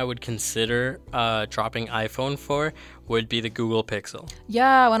phone I would consider dropping iPhone for would be the Google Pixel.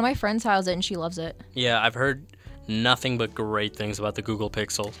 Yeah, one of my friends has it and she loves it. Yeah, I've heard nothing but great things about the Google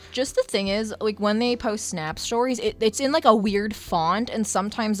Pixel. Just the thing is, like when they post Snap stories, it's in like a weird font, and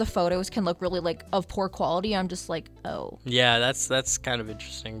sometimes the photos can look really like of poor quality. I'm just like, oh. Yeah, that's kind of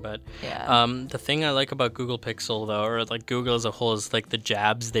interesting, but Yeah. the thing I like about Google Pixel though, or like Google as a whole, is like the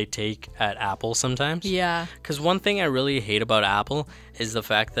jabs they take at Apple sometimes. Yeah. Because one thing I really hate about Apple is the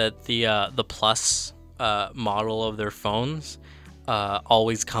fact that the Plus model of their phones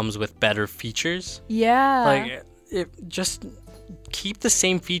always comes with better features. Yeah. Like, it just keep the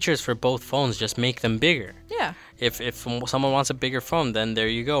same features for both phones, just make them bigger. Yeah. If someone wants a bigger phone, then there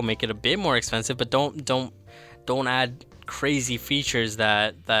you go, make it a bit more expensive, but don't add crazy features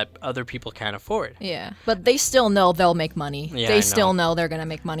that other people can't afford. Yeah. But they still know they'll make money. Yeah, I They know. still know they're gonna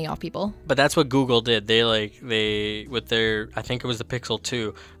make money off people. But that's what Google did. They with their, I think it was the Pixel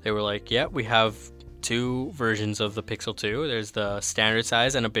 2, they were like, yeah, we have two versions of the Pixel 2. There's the standard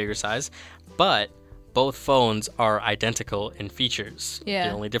size and a bigger size, but both phones are identical in features. Yeah.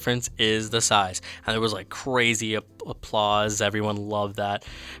 The only difference is the size. And there was like crazy applause. Everyone loved that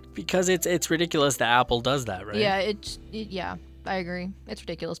because it's ridiculous that Apple does that, right? Yeah. Yeah. I agree. It's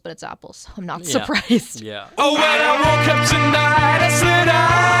ridiculous, but it's Apple, so I'm not Yeah. surprised. Yeah. Oh, when I woke up tonight, I said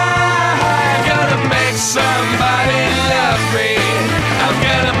I gotta make somebody love me. I'm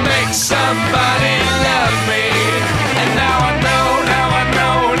gonna make somebody love me. And now I know, now I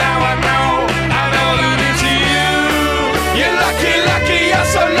know, now I know, I know that it's you. You're lucky, lucky, you're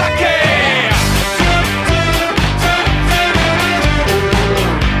so lucky.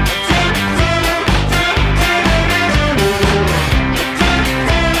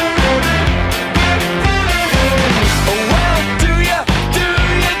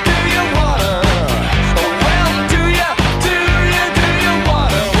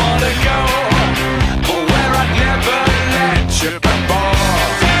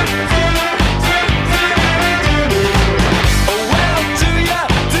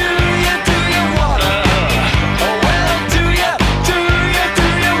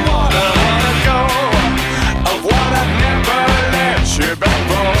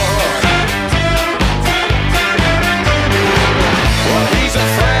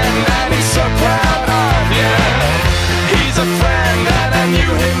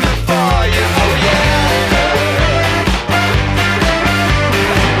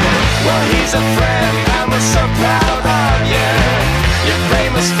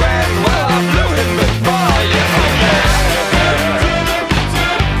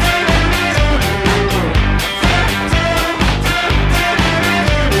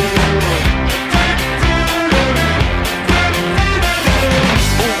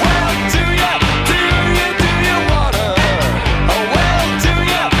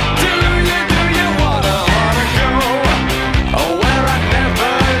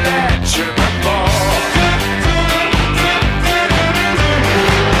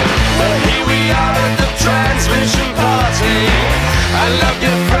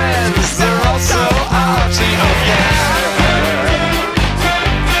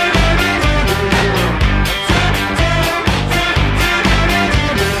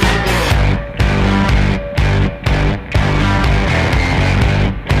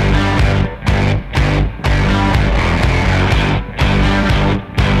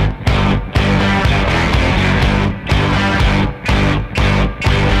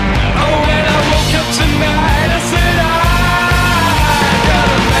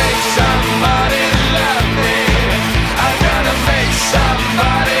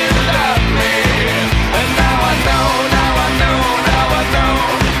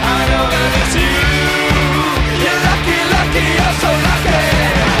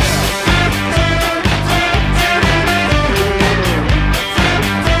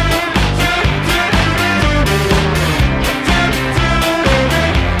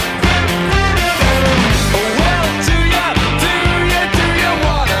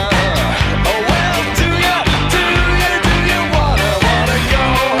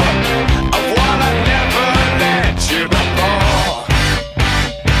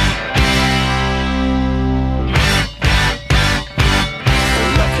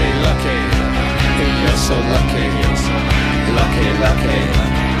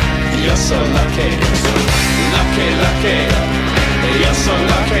 so lucky. Lucky, lucky. You're so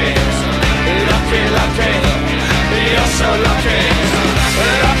lucky. Lucky, lucky. You're so lucky.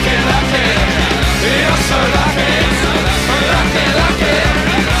 Lucky, lucky. You're so lucky. Lucky, lucky.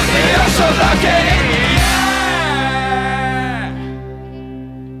 You're so lucky.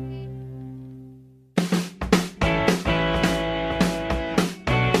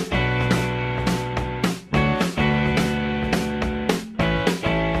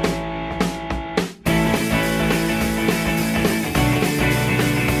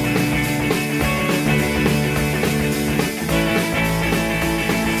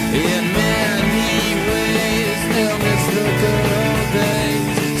 In many ways, they'll miss the good old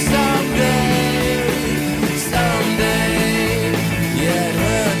days. Someday, someday, yeah, it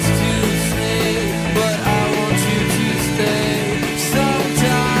hurts to say, but I want you to stay.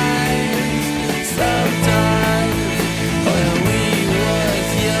 Sometimes, when we was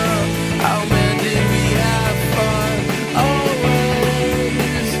young, how man did we have fun?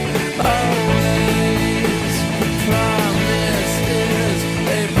 Always, always, promises,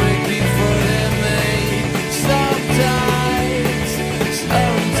 they break before they're made. Sometimes,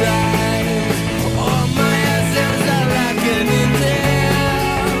 all my assets are rocking in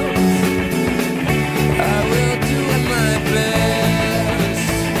there. I will do my best.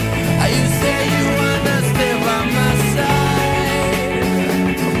 You say you wanna stay by my side.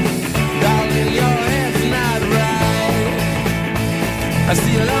 Darling, your head's not right. I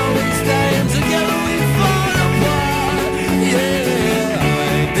see it always staying together, we fall apart. Yeah, I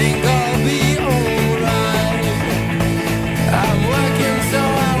think I'll be alright. I'm working so I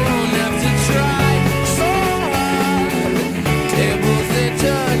won't have to try so hard. Tables they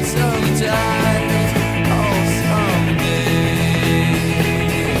turn sometimes. Oh, someday.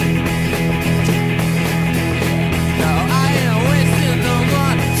 No, I ain't wasting no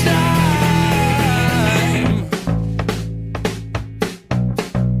more time.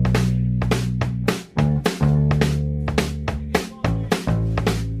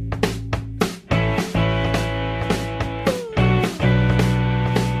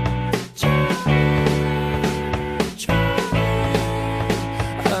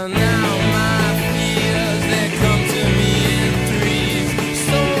 Now my fears, they come to me in threes.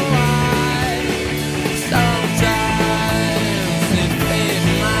 So sometimes invade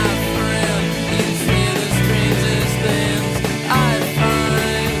my friend, leaves me the strangest things I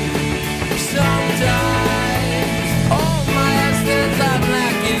find. Sometimes all my assets are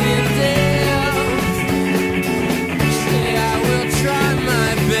blacking in death. Say I will try my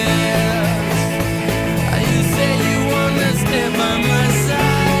best. You say you wanna stay by my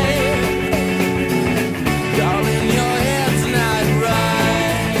side. Darling, your head's not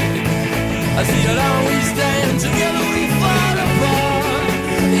right. I see it always staying together, we fall apart.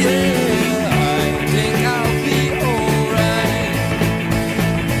 Yeah, I think I'll be alright.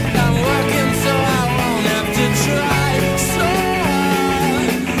 I'm working so I won't have to try so hard.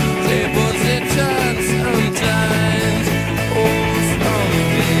 Tables they turn sometimes. Oh,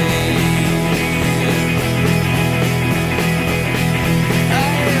 someday. I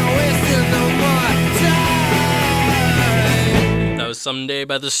ain't wasting no more time. That was Someday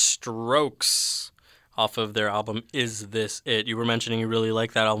by The Strokes off of their album Is This It? You were mentioning you really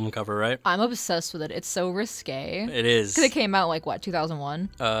like that album cover, right? I'm obsessed with it. It's so risque. It is. Because it came out like, what, 2001?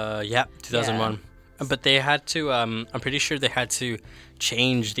 Yeah, 2001. But they had to, I'm pretty sure they had to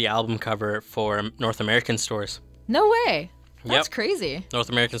change the album cover for North American stores. No way. That's Yep. crazy. North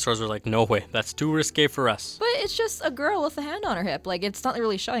American stores were like, no way, that's too risque for us. But it's just a girl with a hand on her hip. Like, it's not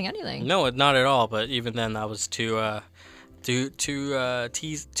really showing anything. No, not at all. But even then, that was too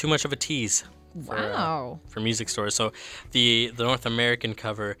much of a tease. Wow. For music stores. So the North American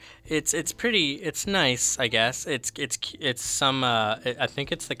cover, it's pretty, it's nice, I guess. It's some I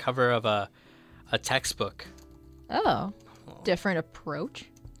think it's the cover of a textbook. Oh. Different approach?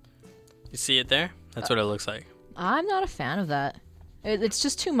 You see it there? That's what it looks like. I'm not a fan of that. It's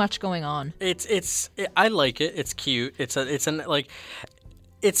just too much going on. I like it. It's cute. It's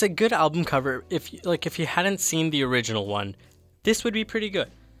a good album cover. If you hadn't seen the original one, this would be pretty good.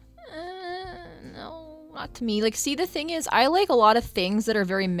 No, not to me. Like, see, the thing is, I like a lot of things that are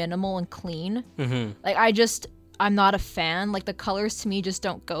very minimal and clean. Mm-hmm. Like, I'm not a fan. Like, the colors to me just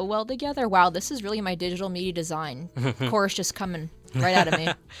don't go well together. Wow, this is really my digital media design. Chorus just coming right out of me.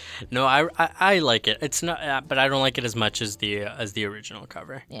 No, I like it. It's not, but I don't like it as much as the original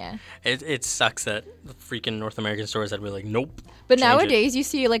cover. Yeah. It sucks that the freaking North American stores that were like, nope. But change it. nowadays, you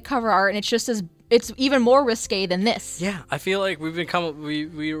see like cover art, and it's even more risque than this. Yeah, I feel like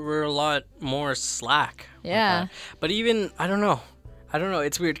we were a lot more slack. with Yeah. that. But even I don't know. I don't know.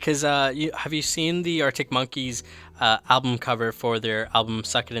 It's weird because have you seen the Arctic Monkeys album cover for their album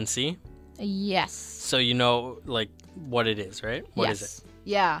 "Suck It and See"? Yes. So you know like what it is, right? What is Yes. it?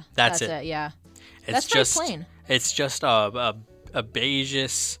 Yeah. That's it. Yeah. It's That's very just plain. It's just a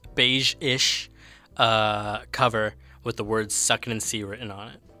beige-ish cover with the words "Suck It and See" written on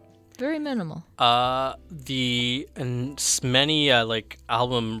it. Very minimal. Many like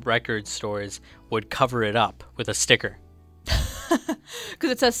album record stores would cover it up with a sticker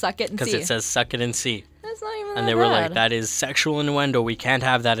Because it says "suck it and because see." it says "Suck It and See," That's not even and that they were like, bad. "That is sexual innuendo. We can't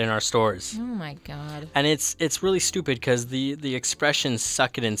have that in our stores." Oh my god. And it's really stupid because the expression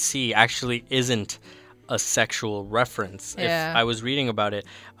 "suck it and see" actually isn't a sexual reference. Yeah. If I was reading about it,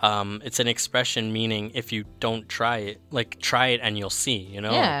 it's an expression meaning if you don't try it, like try it and you'll see, you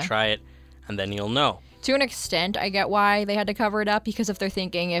know? Yeah. Like, try it and then you'll know. To an extent, I get why they had to cover it up, because if they're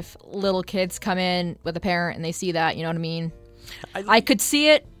thinking if little kids come in with a parent and they see that, you know what I mean? I could see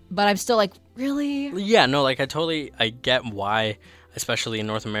it, but I'm still like, really? Yeah, no, like I get why, especially in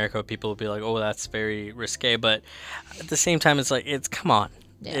North America, people will be like, "Oh, that's very risque," but at the same time, it's like, come on,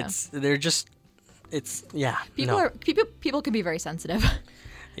 Yeah. People can be very sensitive.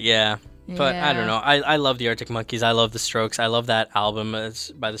 Yeah, but I don't Yeah. know. I love the Arctic Monkeys. I love the Strokes. I love that album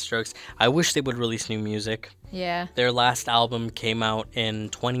by the Strokes. I wish they would release new music. Yeah. Their last album came out in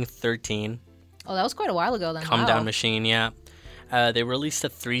 2013. Oh, that was quite a while ago then. Come wow. Down Machine, yeah. They released a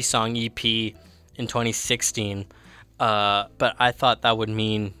 3-song EP in 2016. But I thought that would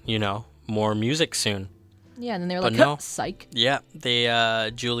mean, more music soon. Yeah, and then they were But like, no. psych. Yeah,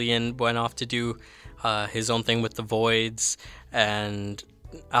 Julian went off to do his own thing with the Voids, and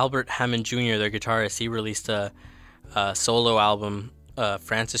Albert Hammond Jr., their guitarist, he released a solo album,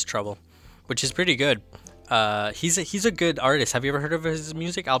 Francis Trouble, which is pretty good. He's a good artist. Have you ever heard of his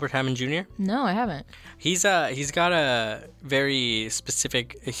music, Albert Hammond Jr.? No, I haven't. He's got a very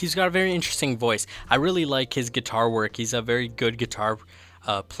interesting voice. I really like his guitar work. He's a very good guitar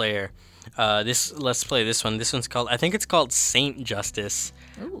player. Let's play this one. This one's called, I think it's called Saint Justice.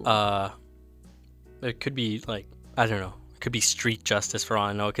 Ooh. It could be like, I don't know. It could be Street Justice for all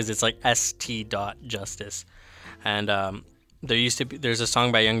I know, because it's like st.justice. And there's a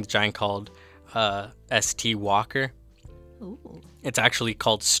song by Young the Giant called St. Walker. Ooh. It's actually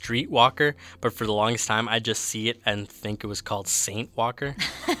called Street Walker, but for the longest time I just see it and think it was called Saint Walker.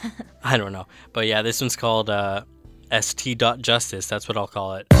 I don't know. But yeah, this one's called st.justice. That's what I'll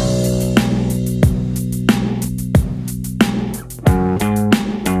call it.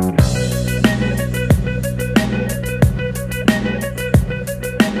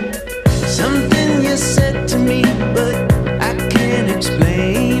 Something you said to me, but I can't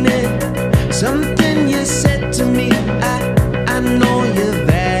explain it. Something you said to me, I know you've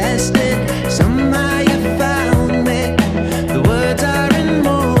asked it. Somehow you found me. The words are in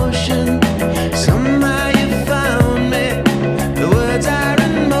motion. Somehow you found me. The words are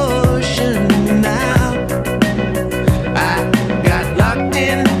in motion.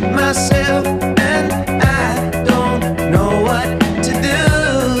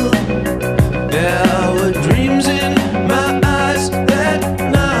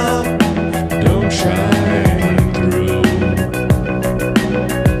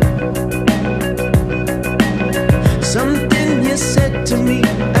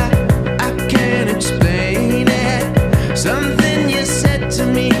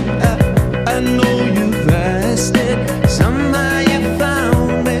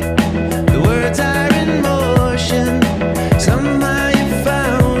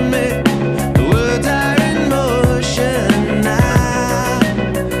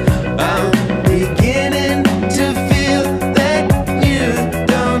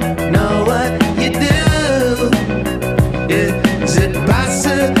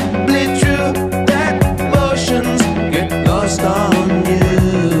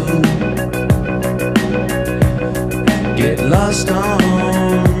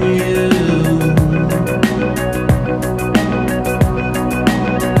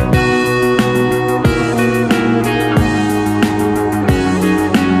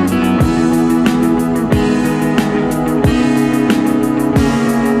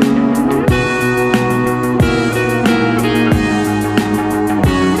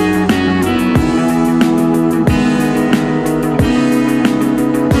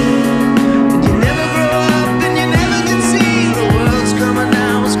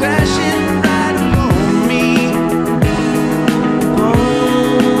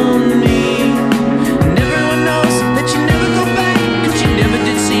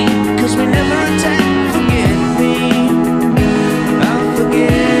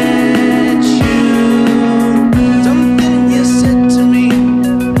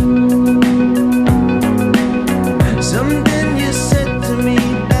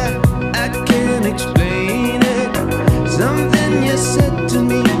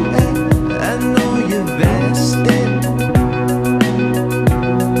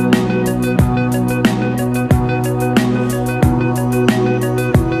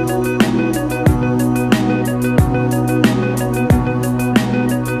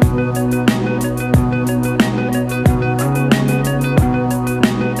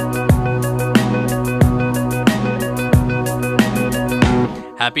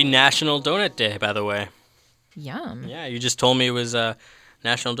 Happy National Donut Day, by the way. Yum. Yeah, you just told me it was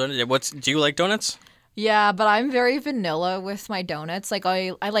National Donut Day. Do you like donuts? Yeah, but I'm very vanilla with my donuts. Like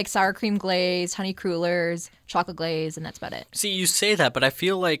I like sour cream glaze, honey crullers, chocolate glaze, and that's about it. See, you say that, but I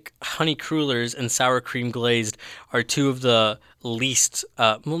feel like honey crullers and sour cream glazed are two of the least,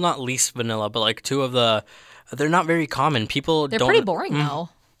 well, not least vanilla, but like two of the. They're not very common. People They're don't. pretty boring though.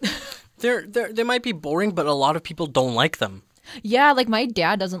 They might be boring, but a lot of people don't like them. Yeah, like my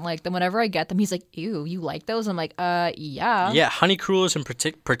dad doesn't like them. Whenever I get them, he's like, "Ew, you like those?" I'm like, yeah. Yeah, honey crullers in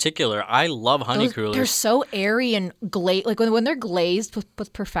particular. I love honey crullers. They're so airy and glazed. Like when they're glazed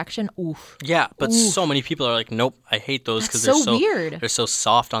with perfection. Oof. Yeah, but so many people are like, nope, I hate those because That's they're so weird. They're so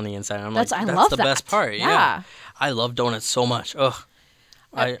soft on the inside. And I'm That's- like, I that's love the best that. part. Yeah. I love donuts so much. Ugh,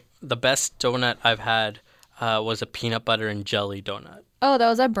 the best donut I've had was a peanut butter and jelly donut. Oh, that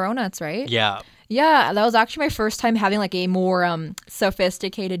was at Bronuts, right? Yeah, Yeah, that was actually my first time having like a more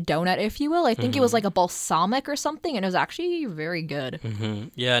sophisticated donut, if you will. I think it was like a balsamic or something, and it was actually very good.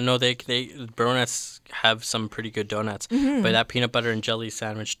 yeah. No, they Bronuts have some pretty good donuts, but that peanut butter and jelly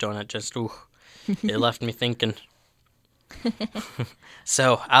sandwich donut just it left me thinking.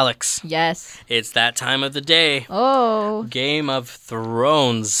 So, Alex, Yes. it's that time of the day. Oh. Game of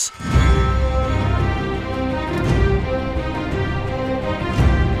Thrones.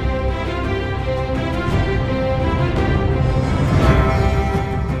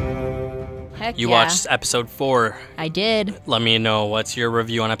 Heck You yeah. watched episode 4. I did. Let me know, what's your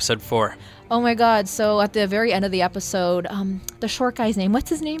review on episode 4? Oh my god. So at the very end of the episode, the short guy's name, what's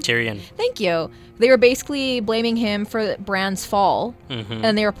his name? Tyrion. Thank you. They were basically blaming him for Bran's fall,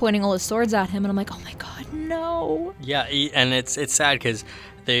 and they were pointing all his swords at him, and I'm like, oh my god, no. Yeah, and it's sad because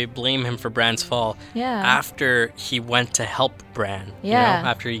they blame him for Bran's fall Yeah. after he went to help Bran. Yeah. You know,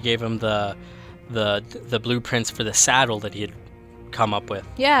 after he gave him the blueprints for the saddle that he had come up with.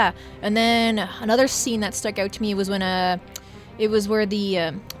 Yeah. And then another scene that stuck out to me was when it was where the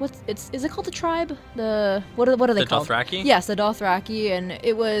is it called the tribe? What are they The called? Dothraki? Yes, the Dothraki, and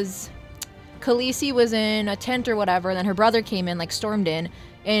it was Khaleesi was in a tent or whatever, and then her brother came in, like stormed in,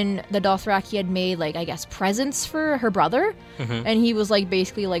 and the Dothraki had made like I guess presents for her brother, and he was like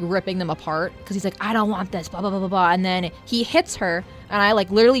basically like ripping them apart because he's like, I don't want this, blah blah blah blah blah, and then he hits her, and I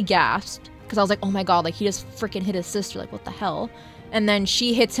like literally gasped because I was like, oh my god, like he just freaking hit his sister, like what the hell, and then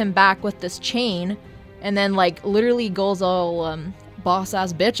she hits him back with this chain, and then like literally goes all boss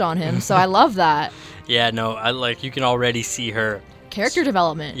ass bitch on him, so I love that Yeah, no, you can already see her. character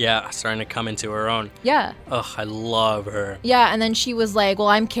development. Yeah, starting to come into her own. Yeah. Ugh, I love her. Yeah, and then she was like, well,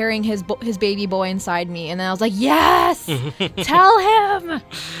 I'm carrying his baby boy inside me. And then I was like, yes! Tell him!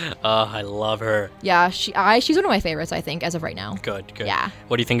 I love her. Yeah, she's one of my favorites, I think, as of right now. Good. Yeah.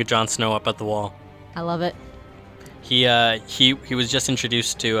 What do you think of Jon Snow up at the wall? I love it. He was just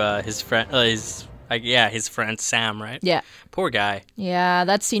introduced to his friend, his friend Sam, right? Yeah. Poor guy. Yeah,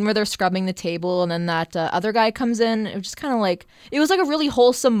 that scene where they're scrubbing the table and then that other guy comes in, it was just kind of like, it was like a really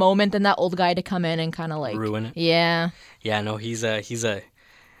wholesome moment, and that old guy to come in and kind of like... Ruin it. Yeah. Yeah, no, he's a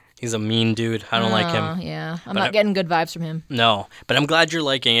mean dude. I don't like him. Yeah, I'm not getting good vibes from him. No, but I'm glad you're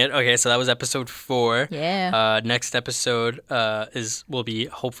liking it. Okay, so that was episode 4. Yeah. Next episode will be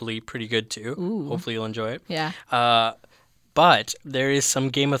hopefully pretty good too. Ooh. Hopefully you'll enjoy it. Yeah. But there is some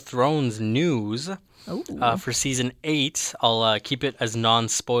Game of Thrones news Ooh. for season 8. I'll keep it as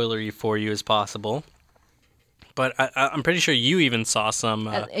non-spoilery for you as possible. But I'm pretty sure you even saw some.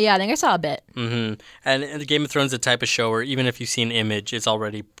 Yeah, I think I saw a bit. And the Game of Thrones is the type of show where even if you see an image, it's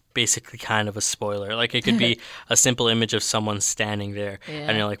already basically kind of a spoiler. Like it could be a simple image of someone standing there,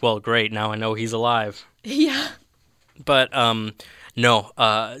 and you're like, well, great, now I know he's alive. Yeah. But no,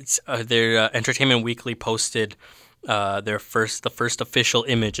 their Entertainment Weekly posted the first official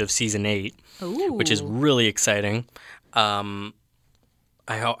image of season 8, Ooh. which is really exciting. I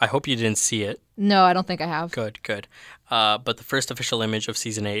hope you didn't see it. No, I don't think I have. Good. But the first official image of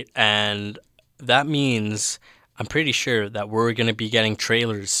season 8, and that means I'm pretty sure that we're going to be getting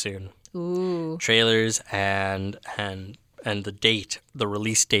trailers soon. Ooh. Trailers and the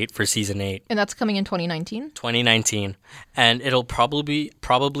release date for season 8. And that's coming in 2019? 2019, and it'll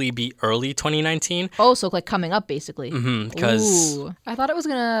probably be early 2019. Oh, so like coming up basically. Because Ooh. I thought it was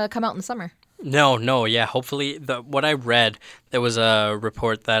gonna come out in the summer. no, yeah. Hopefully, what I read, there was a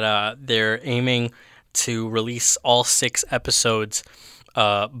report that they're aiming to release all 6 episodes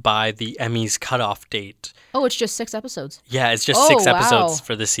by the Emmys cutoff date. Oh, it's just 6 episodes. Yeah, it's just Oh, 6 wow. episodes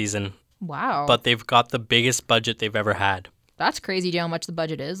for the season, Wow. but they've got the biggest budget they've ever had. That's crazy. Do you know how much the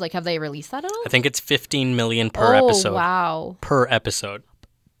budget is? Like, have they released that at all? I think it's $15 million per episode. Oh, wow. Per episode.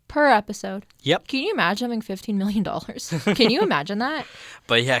 Per episode. Yep. Can you imagine having $15 million? Can you imagine that?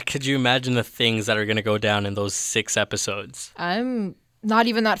 But yeah, could you imagine the things that are going to go down in those 6 episodes? I'm not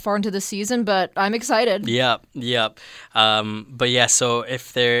even that far into the season, but I'm excited. Yep. But yeah, so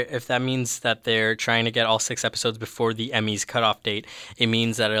if that means that they're trying to get all 6 episodes before the Emmys cutoff date, it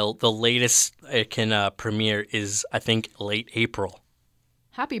means that the latest it can premiere is, I think, late April.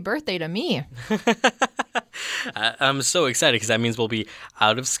 Happy birthday to me. I'm so excited because that means we'll be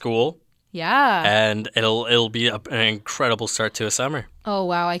out of school. Yeah. And it'll be an incredible start to a summer. Oh,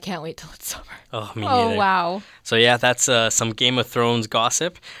 wow. I can't wait till it's summer. Oh, me Oh, neither. wow. So yeah, that's some Game of Thrones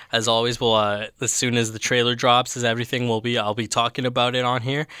gossip. As always, we'll as soon as the trailer drops, I'll be talking about it on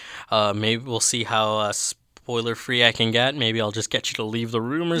here. Maybe we'll see how spoiler free I can get. Maybe I'll just get you to leave the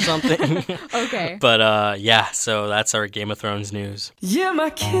room or something. Okay. But yeah, so that's our Game of Thrones news. You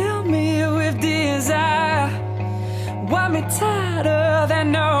might kill me with desire. Want me tighter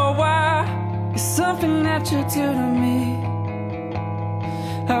than no wire. It's something that you do to me.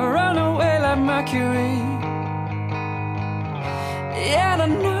 I run away like Mercury. And I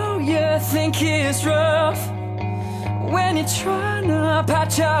know you think it's rough when you're trying to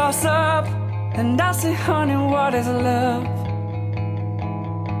patch us up. And I say, honey, what is love?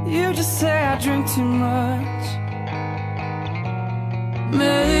 You just say I drink too much.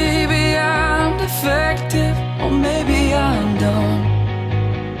 Maybe I'm defective, or maybe I'm dumb.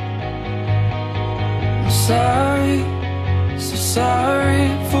 I'm sorry, so sorry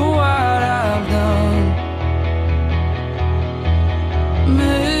for what I've done.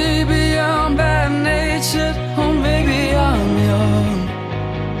 Maybe I'm bad-natured, or maybe I'm young.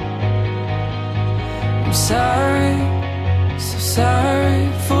 I'm sorry, so sorry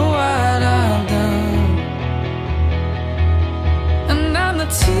for what I've done. And I'm the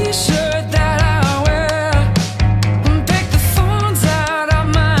t-shirt that I wear, and pick the thorns out of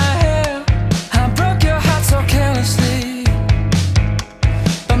my hair. I broke your heart so carelessly,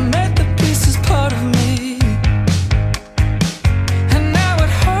 but made the pieces part of me. And now it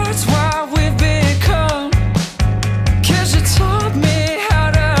hurts what we've become, 'cause you taught me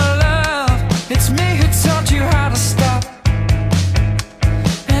how to love. It's me who taught you how to stop.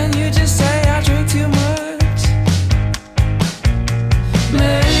 And you just say I drink too much.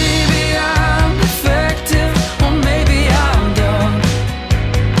 Maybe I'm defective, or maybe I'm dumb.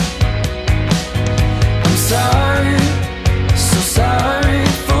 I'm sorry, so sorry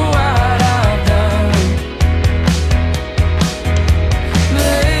for what I've done.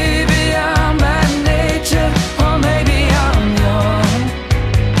 Maybe I'm bad-natured, or maybe I'm young.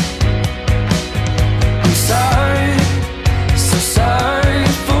 I'm sorry, so sorry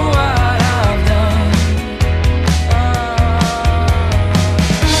for what I've done.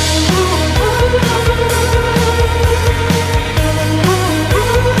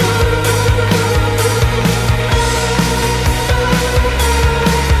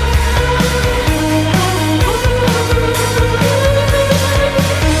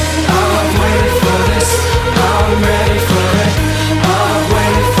 I've waited for this, I'm ready for it. I've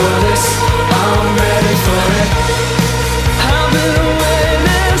waited for this, I'm ready for it. I've been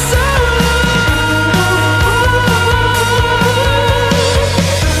waiting so long.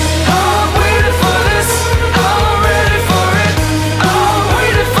 I've waited for this, I'm ready for it. I've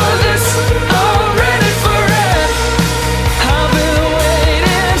waited for this, I'm ready for it. I've been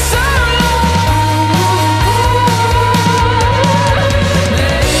waiting so long.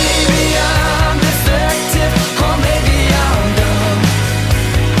 Maybe I'm defective, or maybe I'm dumb.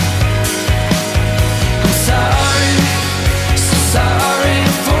 I'm sorry, so sorry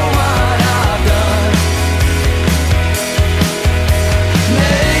for what I've done.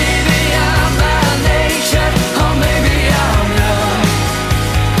 Maybe I'm bad-natured, or maybe I'm young.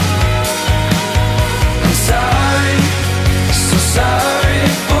 I'm sorry, so sorry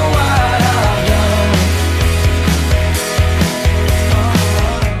for what I've done.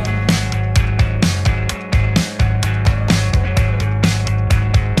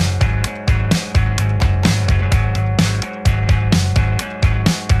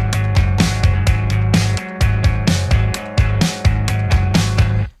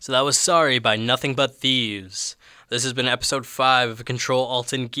 So that was Sorry by Nothing But Thieves. This has been episode 5 of Control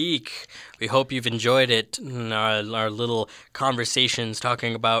Alt and Geek. We hope you've enjoyed it. Our little conversations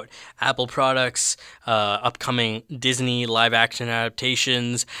talking about Apple products, upcoming Disney live-action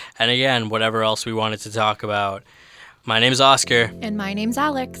adaptations, and again, whatever else we wanted to talk about. My name's Oscar. And my name's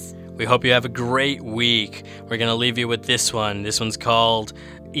Alex. We hope you have a great week. We're going to leave you with this one. This one's called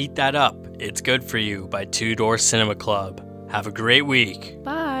Eat That Up, It's Good For You by Two Door Cinema Club. Have a great week.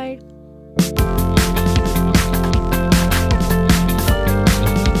 Bye.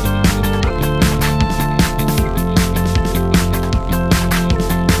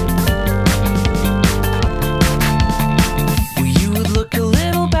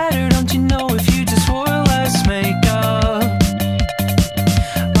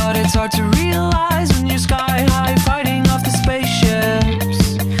 It's hard to realize when you're sky high, fighting off the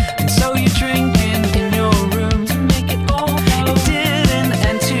spaceships. And so you're drinking in your room to make it all go. It didn't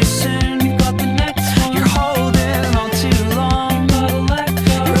end too soon. You got the next one. You're holding on too long. Gotta let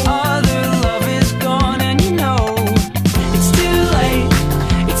go. Your other love is gone, and you know it's too late.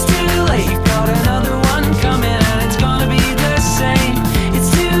 It's too late. You've got another one coming, and it's gonna be the same.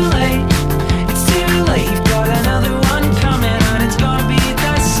 It's too late. It's too late. You've got another one coming, and it's gonna be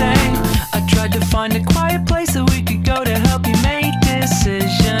the same. I tried to find a quiet place that we could go to help you make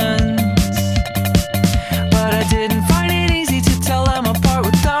decisions, but I didn't find it easy to tell them apart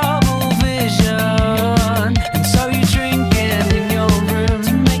with double vision. And so you're drinking in your room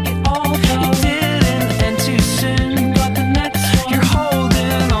to make it all go. It didn't end too soon. You got the next one. You're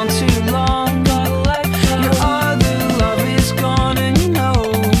holding on too long. Gotta let go. Your other love is gone, and you know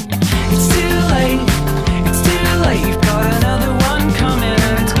it's too late. It's too late. You've got another one coming,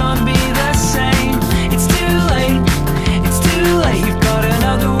 and it's gonna be the same. It's too late. It's too late. You've got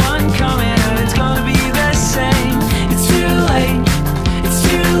another one coming, and it's gonna be the same. It's too late. It's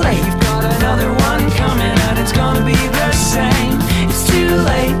too late. You've got another one coming, and it's gonna be the same. It's too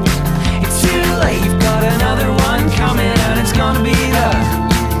late. It's too late. You've got another one coming, and it's gonna be the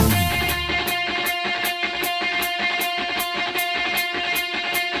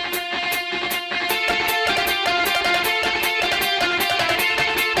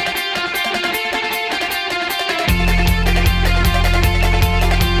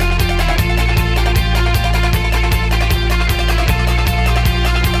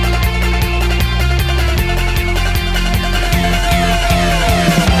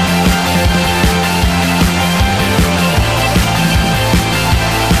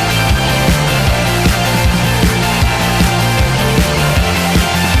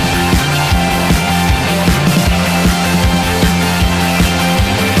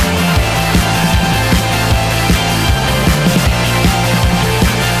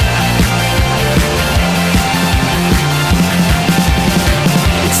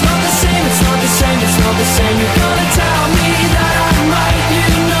It's not the same, it's not the same, it's not the same. You're gonna tell me that I'm right. You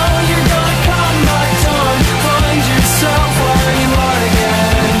know you're gonna come back on. Find yourself where you are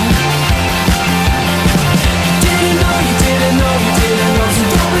again. You didn't know, you didn't know, you didn't know. So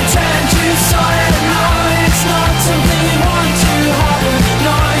don't pretend you saw it. No, it's not something you want to happen.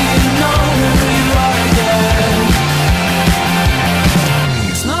 No, you know who you are again.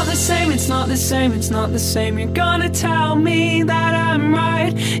 It's not the same, it's not the same, it's not the same. You're gonna tell me that I'm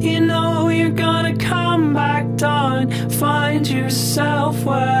right. You know you're gonna come back down. Find yourself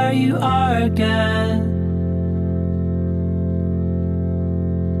where you are again.